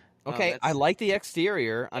 Yeah. Okay, I like the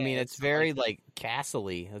exterior. I mean, it's very, like,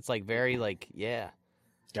 castle-y. It's, like, very, like, yeah.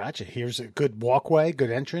 Gotcha. Here's a good walkway, good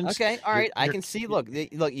entrance. Okay, all right. I can see. Look,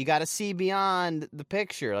 you got to see beyond the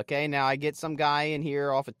picture. Okay, now I get some guy in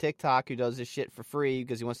here off of TikTok who does this shit for free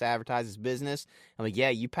because he wants to advertise his business. I'm like,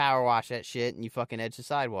 yeah, you power wash that shit and you fucking edge the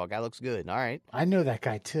sidewalk. That looks good. All right. I know that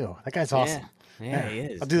guy too. That guy's awesome. Yeah, he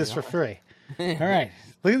is. I'll do this for free. All right.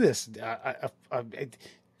 Look at this.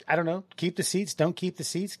 I don't know. Keep the seats. Don't keep the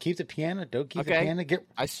seats. Keep the piano. Don't keep the piano. Get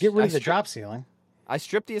rid of the drop ceiling. I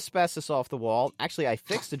stripped the asbestos off the wall. Actually, I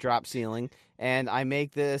fixed the drop ceiling, and I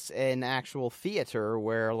make this an actual theater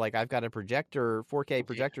where, like, I've got a projector, 4K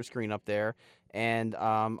projector screen up there, and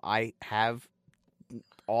I have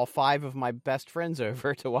all 5 of my best friends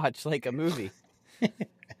over to watch, like, a movie. All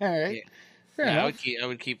right. Yeah. I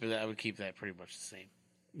would keep that pretty much the same.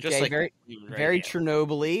 Just okay, like very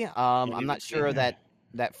Chernobyl-y. I'm not sure that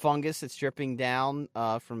fungus that's dripping down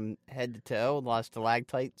from head to toe, a lot of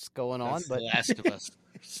stalactites going on. But the Last of Us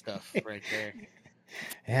stuff right there.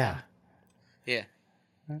 Yeah. Yeah.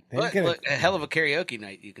 Look, a hell of a karaoke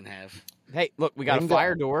night you can have. Hey, look, we got a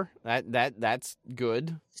fire door. That's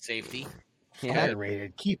good. Safety. Yeah. Fire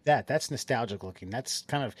rated. Keep that. That's nostalgic looking. That's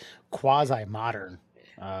kind of quasi-modern.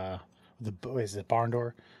 Is it barn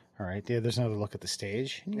door? All right. Yeah, there's another look at the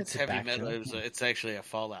stage. It's heavy metal. It's actually a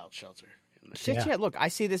fallout shelter. Shit, yeah. Look, I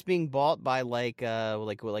see this being bought by like a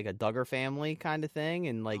Duggar family kind of thing,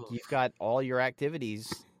 and like you've got all your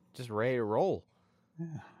activities just ready to roll.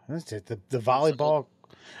 That's it. The volleyball.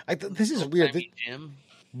 This is weird. Gym.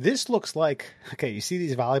 This looks like, okay, you see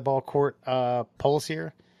these volleyball court poles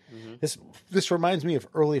here? Mm-hmm. This reminds me of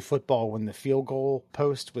early football when the field goal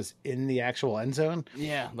post was in the actual end zone.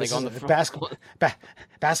 Yeah, like on the front.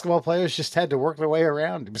 Basketball players just had to work their way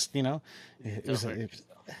around. It was, it was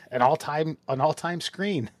an all-time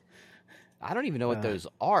screen. I don't even know what those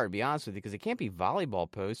are, to be honest with you, because they can't be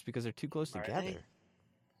volleyball posts because they're too close together.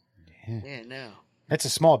 Yeah, no. That's a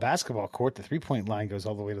small basketball court. The 3-point line goes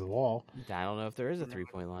all the way to the wall. I don't know if there is a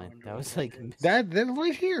 3-point line. That was like they're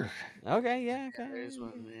right here. Okay, yeah, okay. There's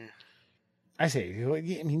one, yeah. I say,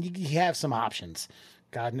 I mean, you have some options.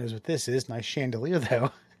 God knows what this is. Nice chandelier,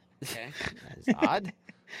 though. Okay. That's odd.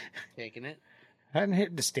 Taking it. I'm here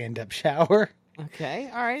to stand-up shower. Okay,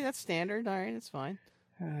 all right, that's standard. All right, that's fine.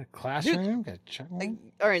 Classroom.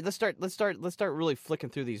 All right, let's start really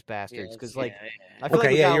flicking through these bastards because, I feel like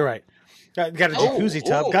okay, you're right. Got a jacuzzi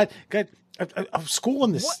tub. Got a school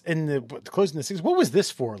in the closing the 60s. What was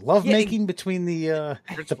this for? Love making between the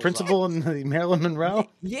principal and the Marilyn Monroe?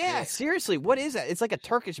 Yeah, seriously, what is that? It's like a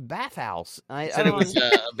Turkish bathhouse. I said it was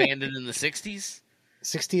abandoned in the 60s.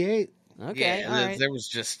 68. Okay, all right. There was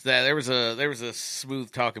just that. There was a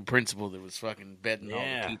smooth talking principal that was fucking bedding all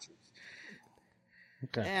the teachers.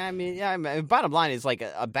 Okay. Yeah, I mean, bottom line is like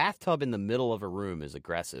a bathtub in the middle of a room is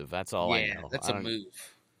aggressive. That's all I know. That's a move.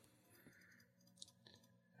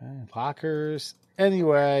 Lockers.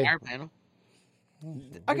 Anyway. Fire panel.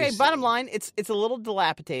 Okay, bottom line, it's a little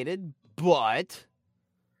dilapidated, but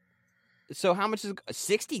so how much is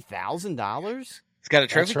 $60,000? It's got a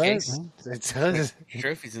trophy case. It does.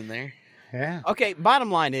 Trophies in there. Yeah. Okay, bottom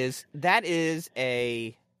line is that is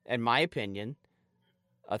in my opinion,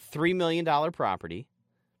 a $3 million property.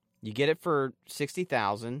 You get it for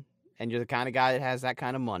 $60,000, and you're the kind of guy that has that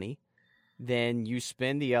kind of money. Then you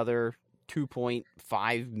spend the other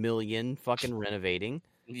 $2.5 million fucking renovating.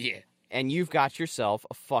 Yeah. And you've got yourself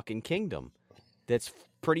a fucking kingdom that's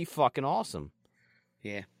pretty fucking awesome.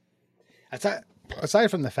 Yeah.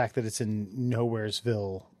 Aside from the fact that it's in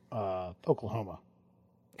Nowheresville, Oklahoma.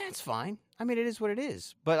 That's fine. I mean, it is what it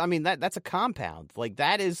is. But I mean, that's a compound.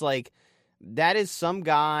 That is some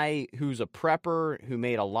guy who's a prepper who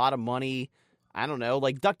made a lot of money. I don't know,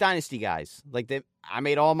 like Duck Dynasty guys. I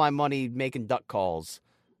made all my money making duck calls.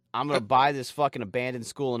 I'm going to buy this fucking abandoned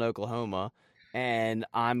school in Oklahoma, and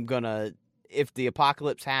I'm going to, if the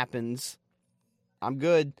apocalypse happens, I'm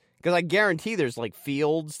good. Because I guarantee there's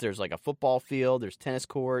fields, there's a football field, there's tennis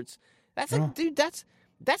courts. Dude, that's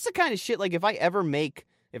the kind of shit, if I ever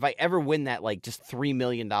win that, just $3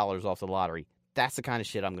 million off the lottery, that's the kind of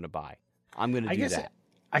shit I'm going to buy. I'm going to do that.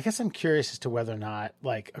 I guess I'm curious as to whether or not,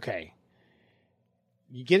 okay,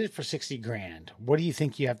 you get it for $60,000. What do you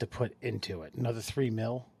think you have to put into it? Another $3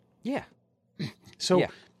 million? Yeah. So,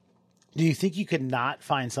 do you think you could not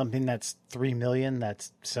find something that's $3 million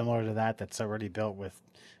that's similar to that's already built with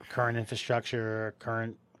current infrastructure,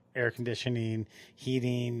 current air conditioning,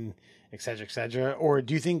 heating, et cetera, or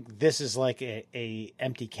do you think this is like a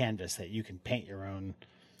empty canvas that you can paint your own?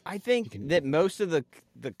 I think that most of the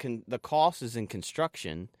cost is in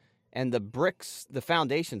construction, and the bricks, the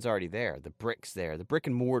foundation's already there. The brick's there. The brick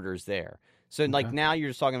and mortar's there. So now you're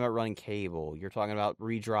just talking about running cable. You're talking about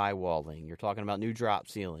re-drywalling. You're talking about new drop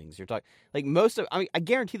ceilings. You're talking I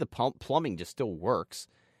guarantee the plumbing just still works.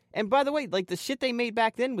 And by the way, the shit they made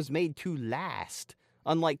back then was made to last,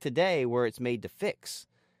 unlike today where it's made to fix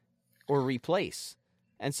or replace.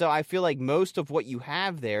 And so I feel like most of what you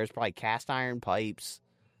have there is probably cast iron pipes.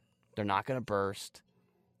 They're not going to burst.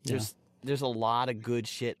 There's a lot of good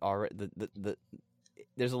shit already.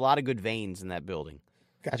 There's a lot of good veins in that building.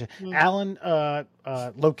 Gotcha. Alan,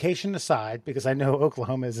 location aside, because I know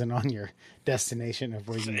Oklahoma isn't on your destination of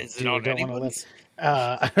where you don't want to live.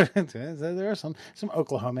 There are some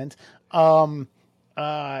Oklahomans.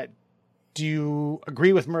 Do you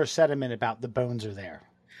agree with Mer's sentiment about the bones are there?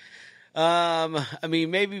 I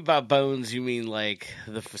mean, maybe by bones you mean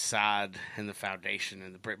the facade and the foundation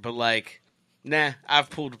and the brick, but nah.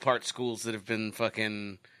 I've pulled apart schools that have been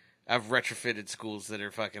fucking. I've retrofitted schools that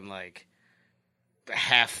are fucking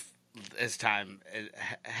half less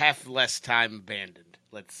time abandoned.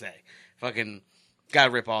 Let's say, fucking,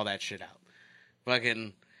 gotta rip all that shit out.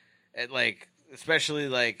 Fucking,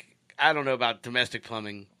 especially I don't know about domestic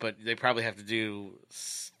plumbing, but they probably have to do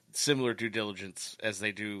similar due diligence as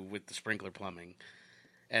they do with the sprinkler plumbing.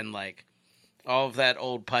 And all of that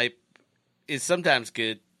old pipe is sometimes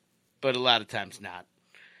good, but a lot of times not.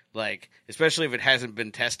 Especially if it hasn't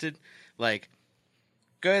been tested, go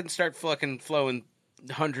ahead and start fucking flowing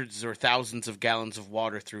hundreds or thousands of gallons of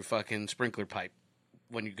water through fucking sprinkler pipe.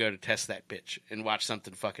 when you go to test that bitch and watch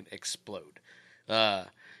something fucking explode.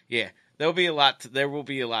 Yeah, there will be a lot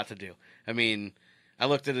to do. I mean, I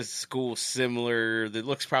looked at a school similar that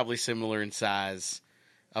looks probably similar in size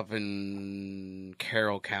up in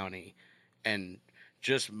Carroll County, and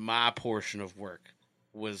just my portion of work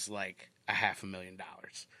was like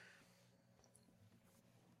 $500,000.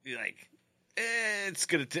 Like, it's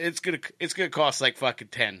gonna cost like fucking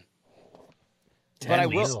 10. But I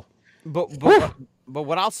will. But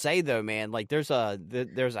what I'll say though, man, like there's a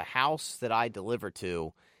house that I deliver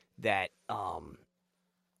to that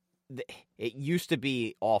it used to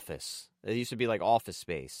be office. It used to be like office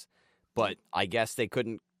space, but I guess they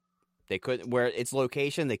couldn't where its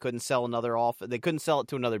location. They couldn't sell another office. They couldn't sell it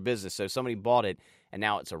to another business. So somebody bought it, and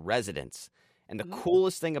now it's a residence. And the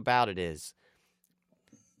coolest thing about it is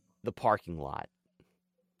the parking lot.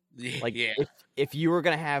 Like if you were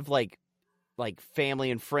gonna have like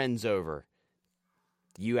family and friends over,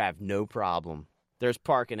 you have no problem. There's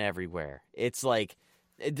parking everywhere. It's like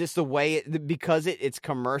just the way because it's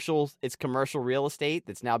commercial real estate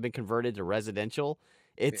that's now been converted to residential.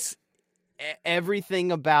 It's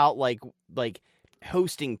everything about like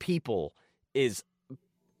hosting people is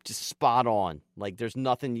just spot on. Like there's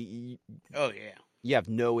nothing. You have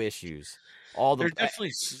no issues. They're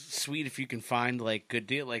definitely sweet if you can find like good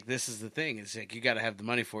deal. Like this is the thing. It's like you got to have the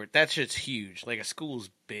money for it. That shit's huge. Like a school's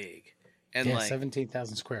big, and like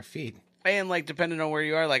 17,000 square feet. And like depending on where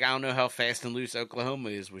you are, like I don't know how fast and loose Oklahoma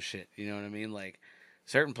is with shit. You know what I mean? Like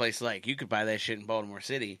certain places, like you could buy that shit in Baltimore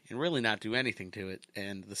City and really not do anything to it,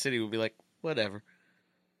 and the city would be like, whatever.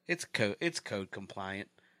 It's code compliant.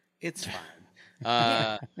 It's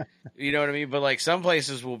fine. You know what I mean? But like some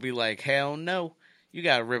places will be like, hell no. You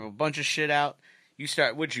gotta rip a bunch of shit out. You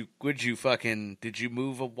start. Did you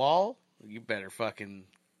move a wall? You better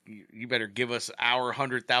give us our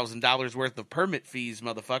 $100,000 worth of permit fees,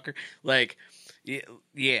 motherfucker. Like,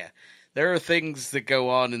 yeah, there are things that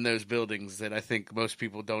go on in those buildings that I think most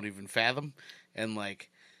people don't even fathom, and like,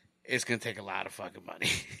 it's gonna take a lot of fucking money.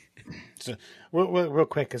 So, real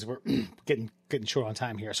quick, because we're getting short on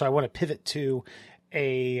time here, so I want to pivot to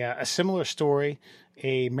a similar story.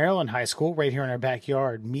 A Maryland high school right here in our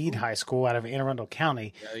backyard, Meade High School out of Anne Arundel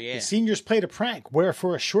County. Oh, yeah. The seniors played a prank where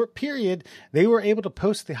for a short period, they were able to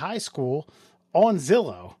post the high school on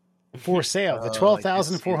Zillow for sale. The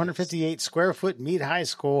 12,458 square foot Meade High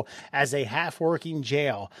School as a half working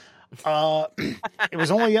jail. It was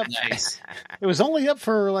only up. Nice. It was only up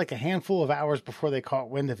for like a handful of hours before they caught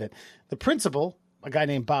wind of it. The principal, a guy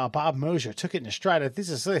named Bob Mosier, took it in his stride. This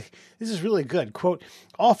is really good. Quote,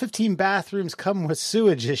 all 15 bathrooms come with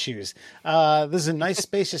sewage issues. This is a nice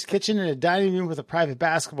spacious kitchen and a dining room with a private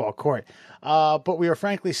basketball court. But we were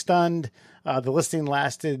frankly stunned. The listing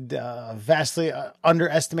lasted vastly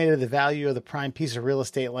underestimated the value of the prime piece of real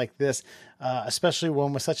estate like this, especially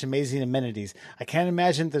one with such amazing amenities. I can't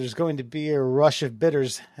imagine that there's going to be a rush of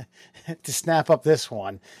bidders to snap up this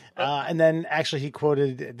one. And then actually he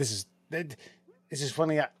quoted, this is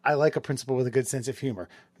funny. I like a principal with a good sense of humor.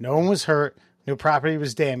 No one was hurt. No property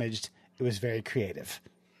was damaged. It was very creative.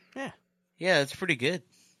 Yeah, that's pretty good.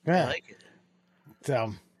 Yeah. I like it.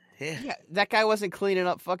 So, yeah, that guy wasn't cleaning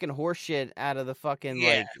up fucking horse shit out of the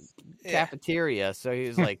fucking cafeteria. So he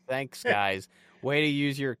was like, "Thanks, guys. Way to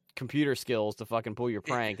use your computer skills to fucking pull your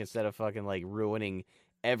prank instead of fucking like ruining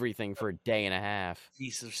everything for a day and a half."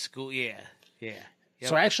 Piece of school, yeah. Yep.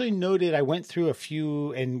 So I actually noted I went through a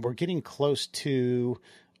few, and we're getting close to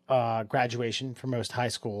graduation for most high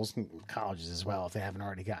schools and colleges as well, if they haven't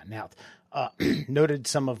already gotten out. Noted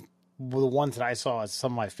some of the ones that I saw as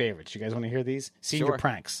some of my favorites. You guys want to hear these? Senior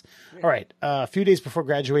pranks. Yeah. All right. A few days before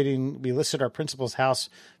graduating, we listed our principal's house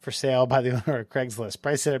for sale by the owner of Craigslist.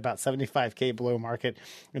 Priced at about $75K below market,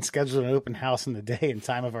 and scheduled an open house on the day and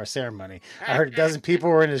time of our ceremony. I heard a dozen people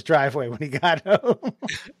were in his driveway when he got home.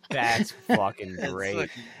 That's fucking great.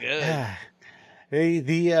 That's good.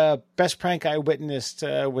 The best prank I witnessed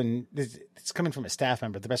when it's coming from a staff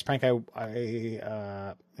member. The best prank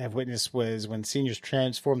I have witnessed was when seniors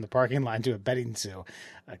transformed the parking lot into a betting zoo.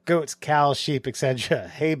 Goats, cows, sheep, etc.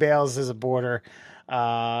 Hay bales as a border.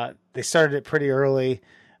 They started it pretty early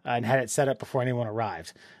and had it set up before anyone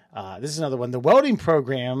arrived. This is another one. The welding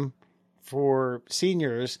program for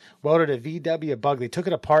seniors welded a VW bug. They took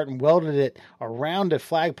it apart and welded it around a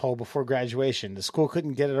flagpole before graduation. The school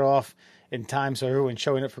couldn't get it off in time, so everyone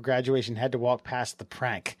showing up for graduation had to walk past the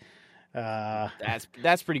prank.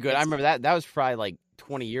 That's pretty good. I remember that was probably like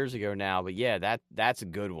 20 years ago now, but yeah, that's a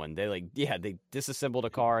good one. They disassembled a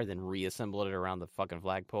car, then reassembled it around the fucking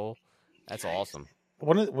flagpole. That's awesome.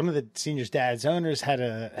 one of the seniors' dad's owners had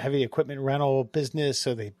a heavy equipment rental business,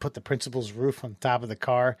 so they put the principal's roof on top of the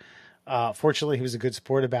car. Fortunately, he was a good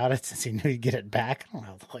sport about it since he knew he'd get it back. I don't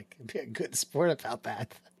know, like, be a good sport about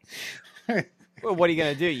that. Well, what are you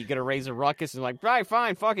gonna do? You gonna raise a ruckus and like, right,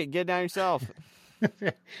 fine, fuck it, get down yourself.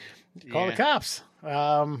 Call the cops.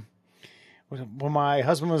 When my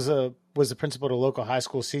husband was the principal at a local high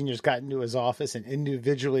school, seniors got into his office and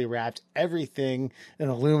individually wrapped everything in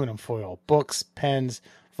aluminum foil: books, pens,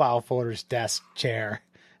 file folders, desk, chair.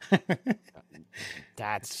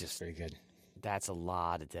 That's just Pretty good. That's a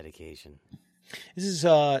lot of dedication. This is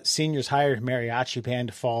seniors hired a mariachi band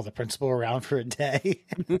to follow the principal around for a day.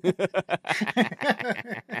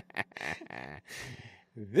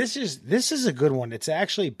 This is a good one. It's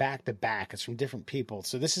actually back to back. It's from different people.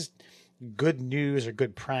 So this is good news or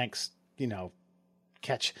good pranks,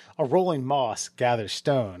 catch a rolling moss, gather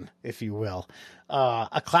stone, if you will.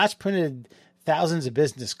 A class printed thousands of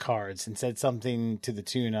business cards and said something to the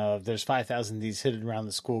tune of, "There's 5,000 of these hidden around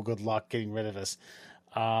the school. Good luck getting rid of us."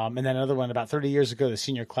 And then another one, about 30 years ago, the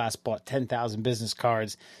senior class bought 10,000 business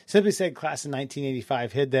cards. Simply said, class in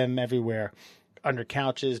 1985 hid them everywhere, under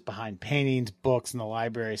couches, behind paintings, books, in the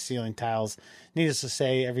library, ceiling tiles. Needless to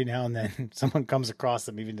say, every now and then someone comes across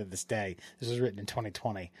them, even to this day. This was written in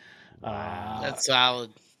 2020. That's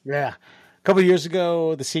solid. Yeah. A couple of years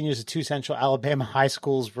ago, the seniors of two Central Alabama high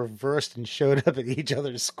schools reversed and showed up at each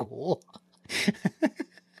other's school.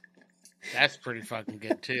 That's pretty fucking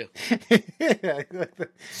good too.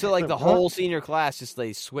 So like the whole senior class just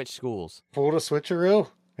they switch schools. Pulled a switcheroo.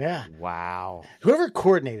 Yeah. Wow. Whoever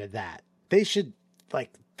coordinated that, they should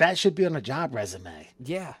that should be on a job resume.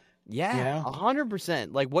 Yeah. You Yeah. know?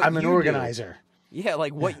 100%. Like what I'm an you do. organizer. Yeah,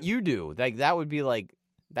 like what you do. Like that would be like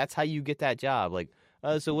that's how you get that job. Like,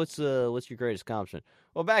 so what's your greatest accomplishment?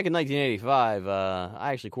 Well, back in 1985,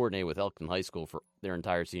 I actually coordinated with Elkton High School for their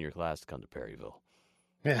entire senior class to come to Perryville.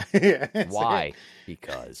 Yeah. Yeah. Why?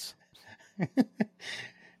 Because.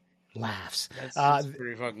 Laughs. That's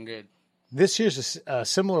pretty fucking good. This here's a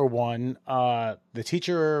similar one. The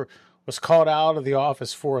teacher was called out of the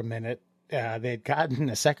office for a minute. They had gotten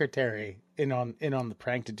a secretary in on the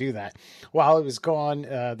prank to do that. While he was gone,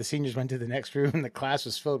 the seniors went to the next room, and the class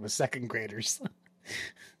was filled with second graders.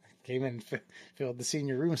 Came in and filled the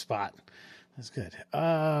senior room spot. That's good.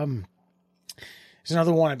 There's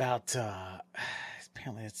another one about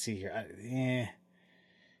apparently. Let's see here.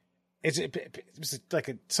 It was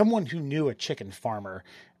like someone who knew a chicken farmer.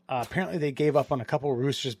 Apparently, they gave up on a couple of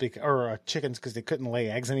roosters or chickens because they couldn't lay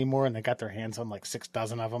eggs anymore, and they got their hands on like 6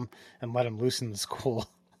 dozen of them and let them loose in the school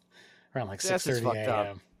around like 6:30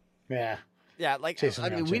 a.m. Yeah, Yeah, like Chasing I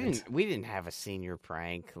mean, around chickens. we didn't have a senior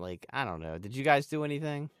prank. Like I don't know. Did you guys do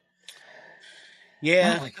anything?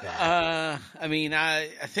 Yeah. Not like that. I mean, I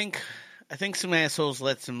think some assholes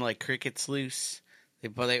let some like crickets loose.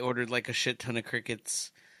 They ordered like a shit ton of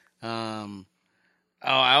crickets. I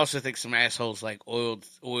also think some assholes like oiled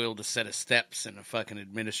a set of steps, and a fucking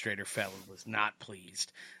administrator fella was not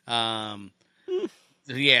pleased. Yeah,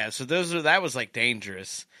 so that was like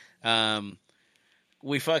dangerous.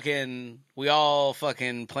 We all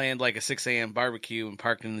fucking planned like a 6 a.m. barbecue and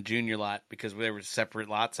parked in the junior lot because there were separate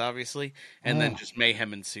lots, obviously, and then just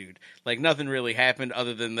mayhem ensued. Like nothing really happened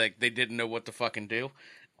other than like they didn't know what to fucking do.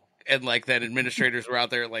 And like that administrators were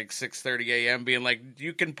out there at like 6:30 a.m. being like,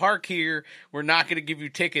 "You can park here. We're not going to give you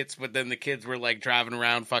tickets." But then the kids were like driving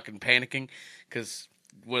around fucking panicking because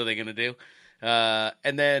what are they going to do?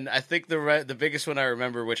 And then I think the biggest one I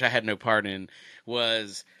remember, which I had no part in,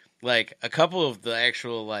 was like a couple of the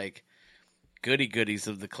actual like goodies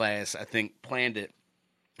of the class. I think planned it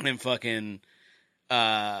and fucking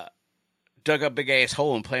dug a big ass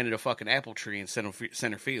hole and planted a fucking apple tree in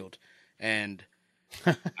center field. And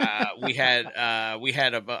I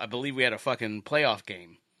believe we had a fucking playoff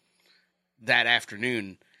game that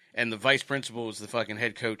afternoon, and the vice principal was the fucking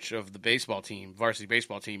head coach of the varsity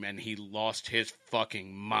baseball team, and he lost his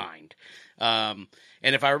fucking mind. And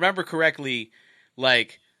if I remember correctly,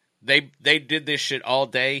 like they did this shit all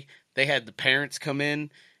day. They had the parents come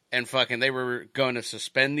in and fucking they were going to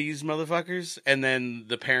suspend these motherfuckers, and then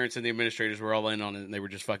the parents and the administrators were all in on it, and they were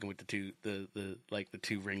just fucking with the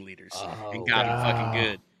two ringleaders and got them fucking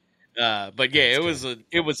good. But yeah, it was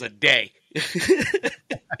a day.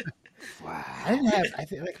 Wow. I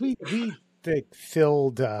think like we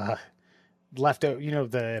filled leftover,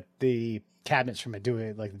 the cabinets from a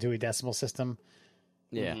Dewey, like the Dewey Decimal System.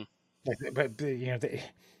 Yeah. Mm-hmm. But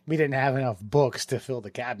we didn't have enough books to fill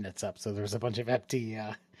the cabinets up, so there was a bunch of empty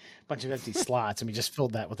bunch of empty slots, and we just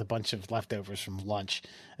filled that with a bunch of leftovers from lunch.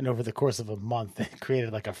 And over the course of a month, it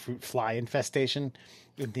created like a fruit fly infestation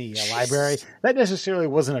in the library. That necessarily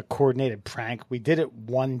wasn't a coordinated prank. We did it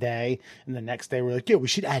one day, and the next day we were like, yeah, we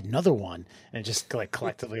should add another one. And it just like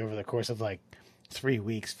collectively over the course of like 3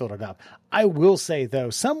 weeks filled it up. I will say though,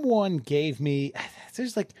 someone gave me,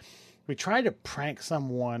 we tried to prank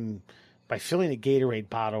someone by filling a Gatorade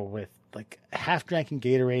bottle with like half drinking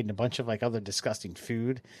Gatorade and a bunch of like other disgusting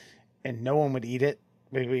food, and no one would eat it.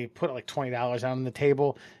 We put like $20 out on the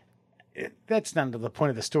table. That's not the point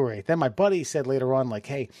of the story. Then my buddy said later on, like,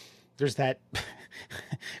 hey, there's that,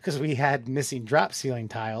 because we had missing drop ceiling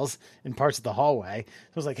tiles in parts of the hallway. So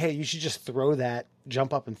I was like, hey, you should just throw that,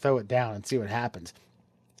 jump up and throw it down and see what happens.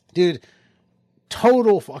 Dude,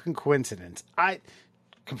 total fucking coincidence.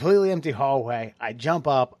 Completely empty hallway. I jump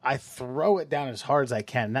up, I throw it down as hard as I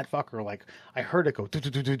can. That fucker, like, I heard it go do do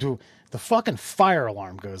do do do. The fucking fire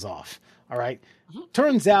alarm goes off. All right.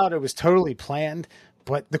 Turns out it was totally planned,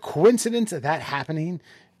 but the coincidence of that happening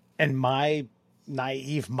and my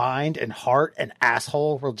naive mind and heart and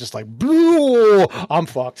asshole were just like, "Boo, I'm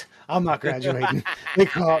fucked. I'm not graduating." They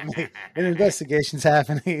caught me. An investigation's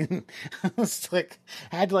happening. I was like,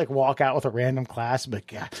 I had to like walk out with a random class,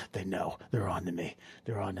 but yeah, they know they're on to me.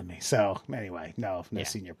 They're on to me. So anyway, no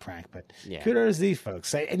senior prank, but kudos to these folks.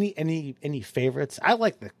 Say any favorites? I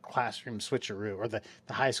like the classroom switcheroo or the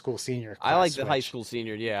high school senior. I like switch. the high school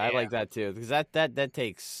senior. Yeah, I like that too because that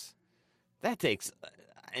takes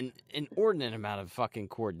an inordinate amount of fucking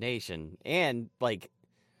coordination and like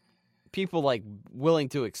people like willing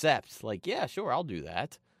to accept like, yeah, sure, I'll do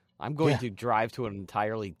that. I'm going to drive to an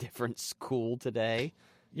entirely different school today.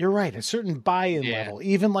 You're right. A certain buy-in level,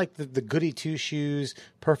 even like the goody two shoes,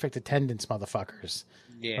 perfect attendance motherfuckers.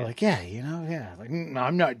 Yeah. They're like, like,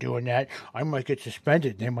 I'm not doing that. I might get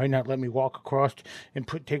suspended. They might not let me walk across and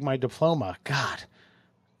take my diploma. God,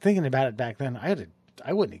 thinking about it back then, I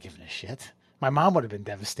wouldn't have given a shit. My mom would have been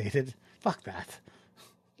devastated. Fuck that.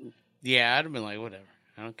 Yeah, I'd have been like, whatever.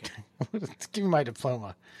 I don't care. Give me my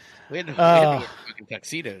diploma. We had to wear fucking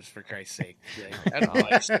tuxedos, for Christ's sake. I don't know,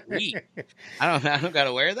 like, sweet. I don't got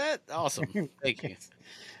to wear that? Awesome. Thank you.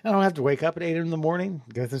 I don't have to wake up at 8 in the morning,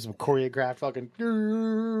 go through some choreographed fucking...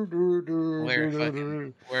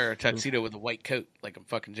 Wear a tuxedo with a white coat like I'm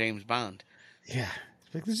fucking James Bond. Yeah.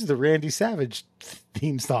 Like, this is the Randy Savage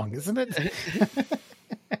theme song, isn't it?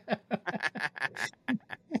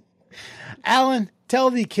 Alan, tell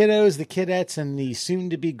the kiddos, the kidettes, and the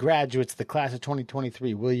soon-to-be graduates, the class of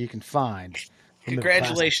 2023, where you can find.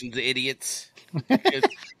 Congratulations, idiots.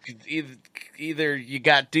 Either you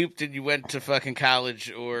got duped and you went to fucking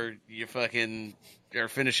college, or you fucking are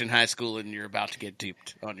finishing high school and you're about to get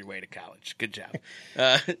duped on your way to college. Good job.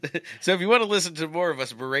 So if you want to listen to more of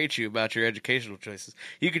us berate you about your educational choices,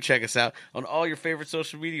 you can check us out on all your favorite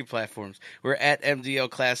social media platforms. We're at MDL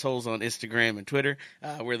Class Holes on Instagram and Twitter.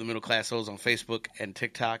 We're the Middle Class Holes on Facebook and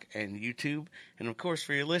TikTok and YouTube. And of course,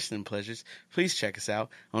 for your listening pleasures, please check us out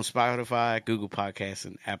on Spotify, Google Podcasts,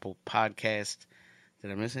 and Apple Podcasts.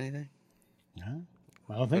 Did I miss anything? No,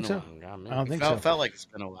 I don't think so. I don't think so. Felt like it's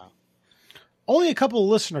been a while. Only a couple of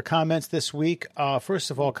listener comments this week.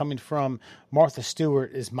 First of all, coming from Martha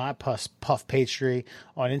Stewart is my puff pastry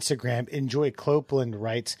on Instagram. Enjoy Copeland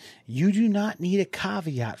writes, "You do not need a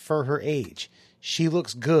caveat for her age. She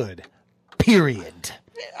looks good. Period."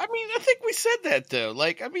 I mean, I think we said that though.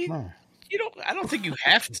 Like, I mean, I don't think you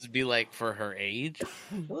have to be like for her age.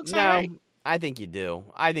 It looks all right. I think you do.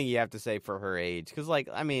 I think you have to say for her age because, like,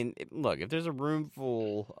 I mean, look, if there's a room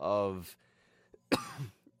full of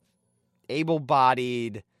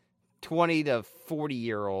able-bodied 20 to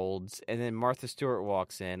 40-year-olds, and then Martha Stewart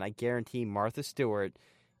walks in, I guarantee Martha Stewart,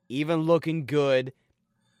 even looking good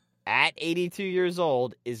at 82 years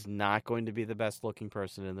old, is not going to be the best-looking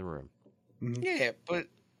person in the room. Yeah, but...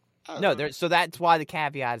 so that's why the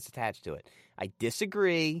caveat is attached to it. I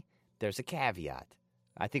disagree. There's a caveat.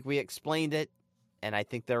 I think we explained it, and I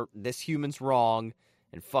think this human's wrong,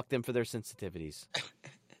 and fuck them for their sensitivities.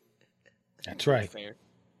 That's right. Fair.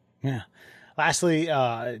 Yeah. Lastly,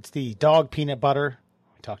 it's the dog peanut butter.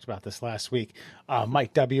 We talked about this last week.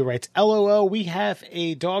 Mike W. writes, "LOL, we have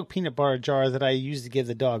a dog peanut butter jar that I use to give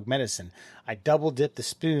the dog medicine. I double dip the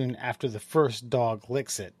spoon after the first dog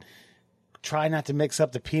licks it. Try not to mix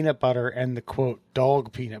up the peanut butter and the, quote,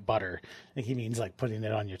 dog peanut butter." I think he means like putting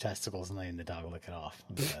it on your testicles and letting the dog lick it off.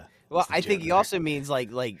 Well, I think he also means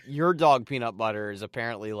like your dog peanut butter is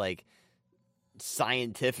apparently like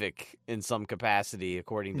scientific in some capacity,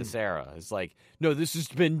 according to Sarah. It's like, no, this has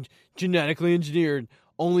been genetically engineered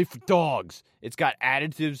only for dogs. It's got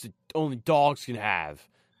additives that only dogs can have.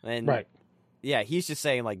 And right. Yeah, he's just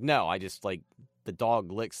saying like, no, I just like the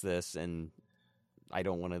dog licks this and I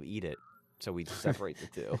don't want to eat it, so we just separate the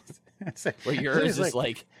two. Where yours is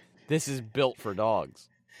like, this is built for dogs.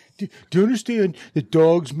 Do you understand that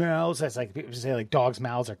dogs' mouths? That's like people say like dogs'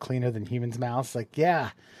 mouths are cleaner than humans' mouths. Like,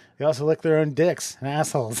 yeah, they also lick their own dicks and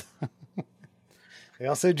assholes. They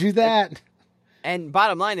also do that. And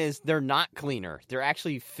bottom line is, they're not cleaner. They're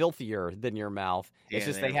actually filthier than your mouth. It's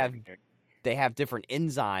just they have different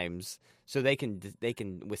enzymes, so they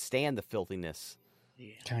can withstand the filthiness.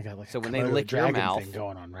 Yeah. Kind of got like so a when they lick your mouth thing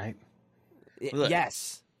going on, right? Look,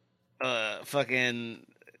 yes. Fucking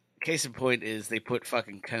case in point is they put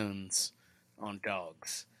fucking cones on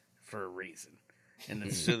dogs for a reason, and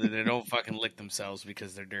it's so that they don't fucking lick themselves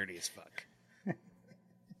because they're dirty as fuck.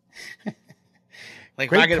 Like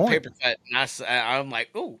Great if I get point. a paper cut, and I'm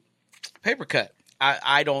like, "Ooh, paper cut."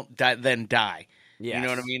 I don't then die. Yes. You know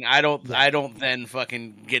what I mean? I don't then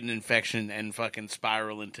fucking get an infection and fucking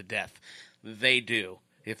spiral into death. They do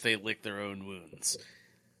if they lick their own wounds.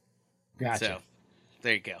 Gotcha. So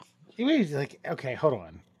there you go. You mean like, okay, hold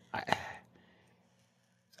on.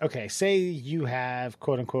 Okay, say you have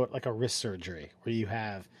quote unquote like a wrist surgery where you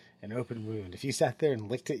have an open wound. If you sat there and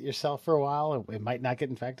licked it yourself for a while, it might not get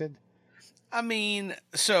infected. I mean,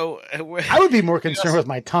 so I would be more concerned with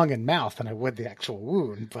my tongue and mouth than I would the actual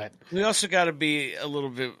wound, but we also got to be a little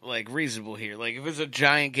bit like reasonable here. Like if it's a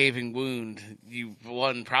giant gaping wound, you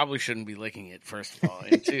probably shouldn't be licking it. First of all,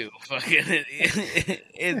 and two, fucking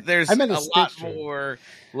there's a lot more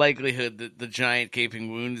likelihood that the giant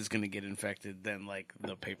gaping wound is going to get infected than like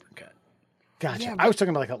the paper cut. Gotcha. Yeah, I was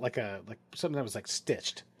talking about like something that was like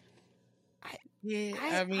stitched. Yeah,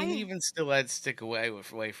 I mean, even still, I'd stick away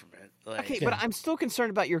from it. Like, Okay, but I'm still concerned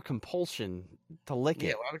about your compulsion to lick it.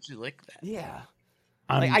 Yeah, why would you lick that? Yeah.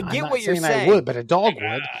 I get what you're I saying. would, but a dog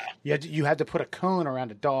would. You had to put a cone around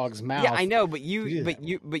a dog's mouth. Yeah, I know, but you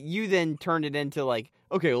then turned it into like,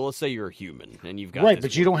 okay, well, let's say you're a human and you've got right,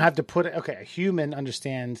 but you don't have to put it. Okay, a human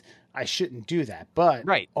understands I shouldn't do that, but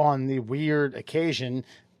on the weird occasion,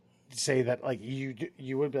 say that like you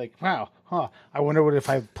would be like, wow, I wonder what if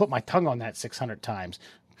I put my tongue on that 600 times,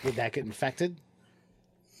 would that get infected?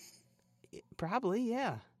 Probably,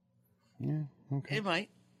 yeah. Yeah, okay. It might.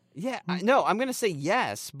 Yeah, no, I'm going to say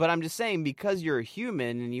yes, but I'm just saying because you're a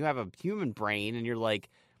human and you have a human brain and you're like,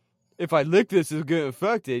 if I lick this, it'll get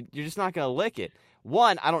infected, you're just not going to lick it.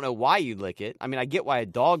 One, I don't know why you lick it. I mean, I get why a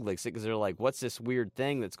dog licks it because they're like, what's this weird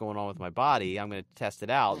thing that's going on with my body? I'm going to test it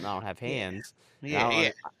out and I don't have hands.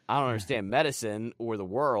 I don't understand medicine or the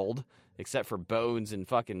world except for bones and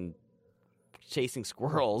fucking chasing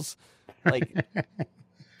squirrels. Like, I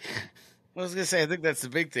was gonna say, I think that's the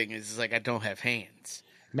big thing. Is like I don't have hands.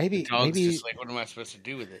 Maybe just like, what am I supposed to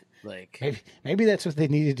do with it? Like, maybe that's what they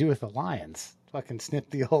need to do with the lions. Fucking snip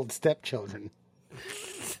the old stepchildren.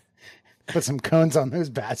 Put some cones on those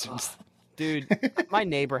bastards. Dude, my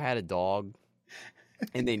neighbor had a dog,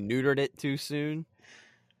 and they neutered it too soon.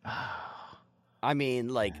 I mean,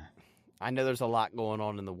 like, I know there's a lot going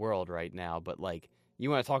on in the world right now, but, like, you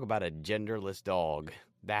want to talk about a genderless dog,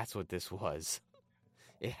 that's what this was.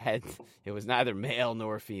 It was neither male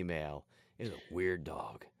nor female. It was a weird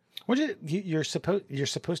dog. You're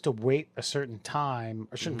supposed to wait a certain time,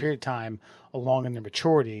 a certain period of time along in their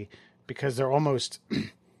maturity, because they're almost,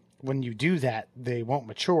 when you do that, they won't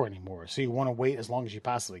mature anymore. So you want to wait as long as you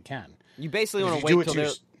possibly can. You basically want to wait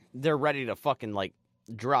till they're ready to fucking, like,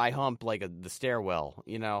 dry hump like the stairwell,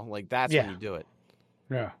 you know? Like, that's when you do it.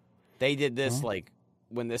 Yeah. They did this, like,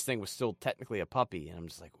 when this thing was still technically a puppy, and I'm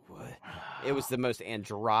just like, what? It was the most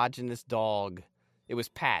androgynous dog. It was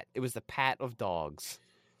Pat. It was the Pat of dogs.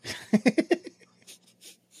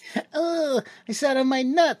 Oh, I sat on my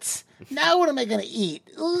nuts. Now what am I going to eat?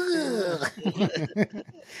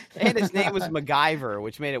 And his name was MacGyver,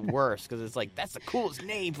 which made it worse, because it's like, that's the coolest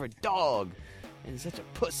name for a dog. And he's such a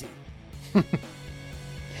pussy.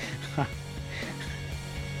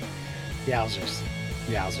 Yowzers.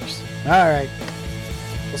 All right.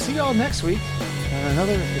 We'll see y'all next week on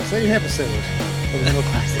another exciting episode of the Middle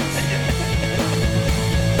Classics.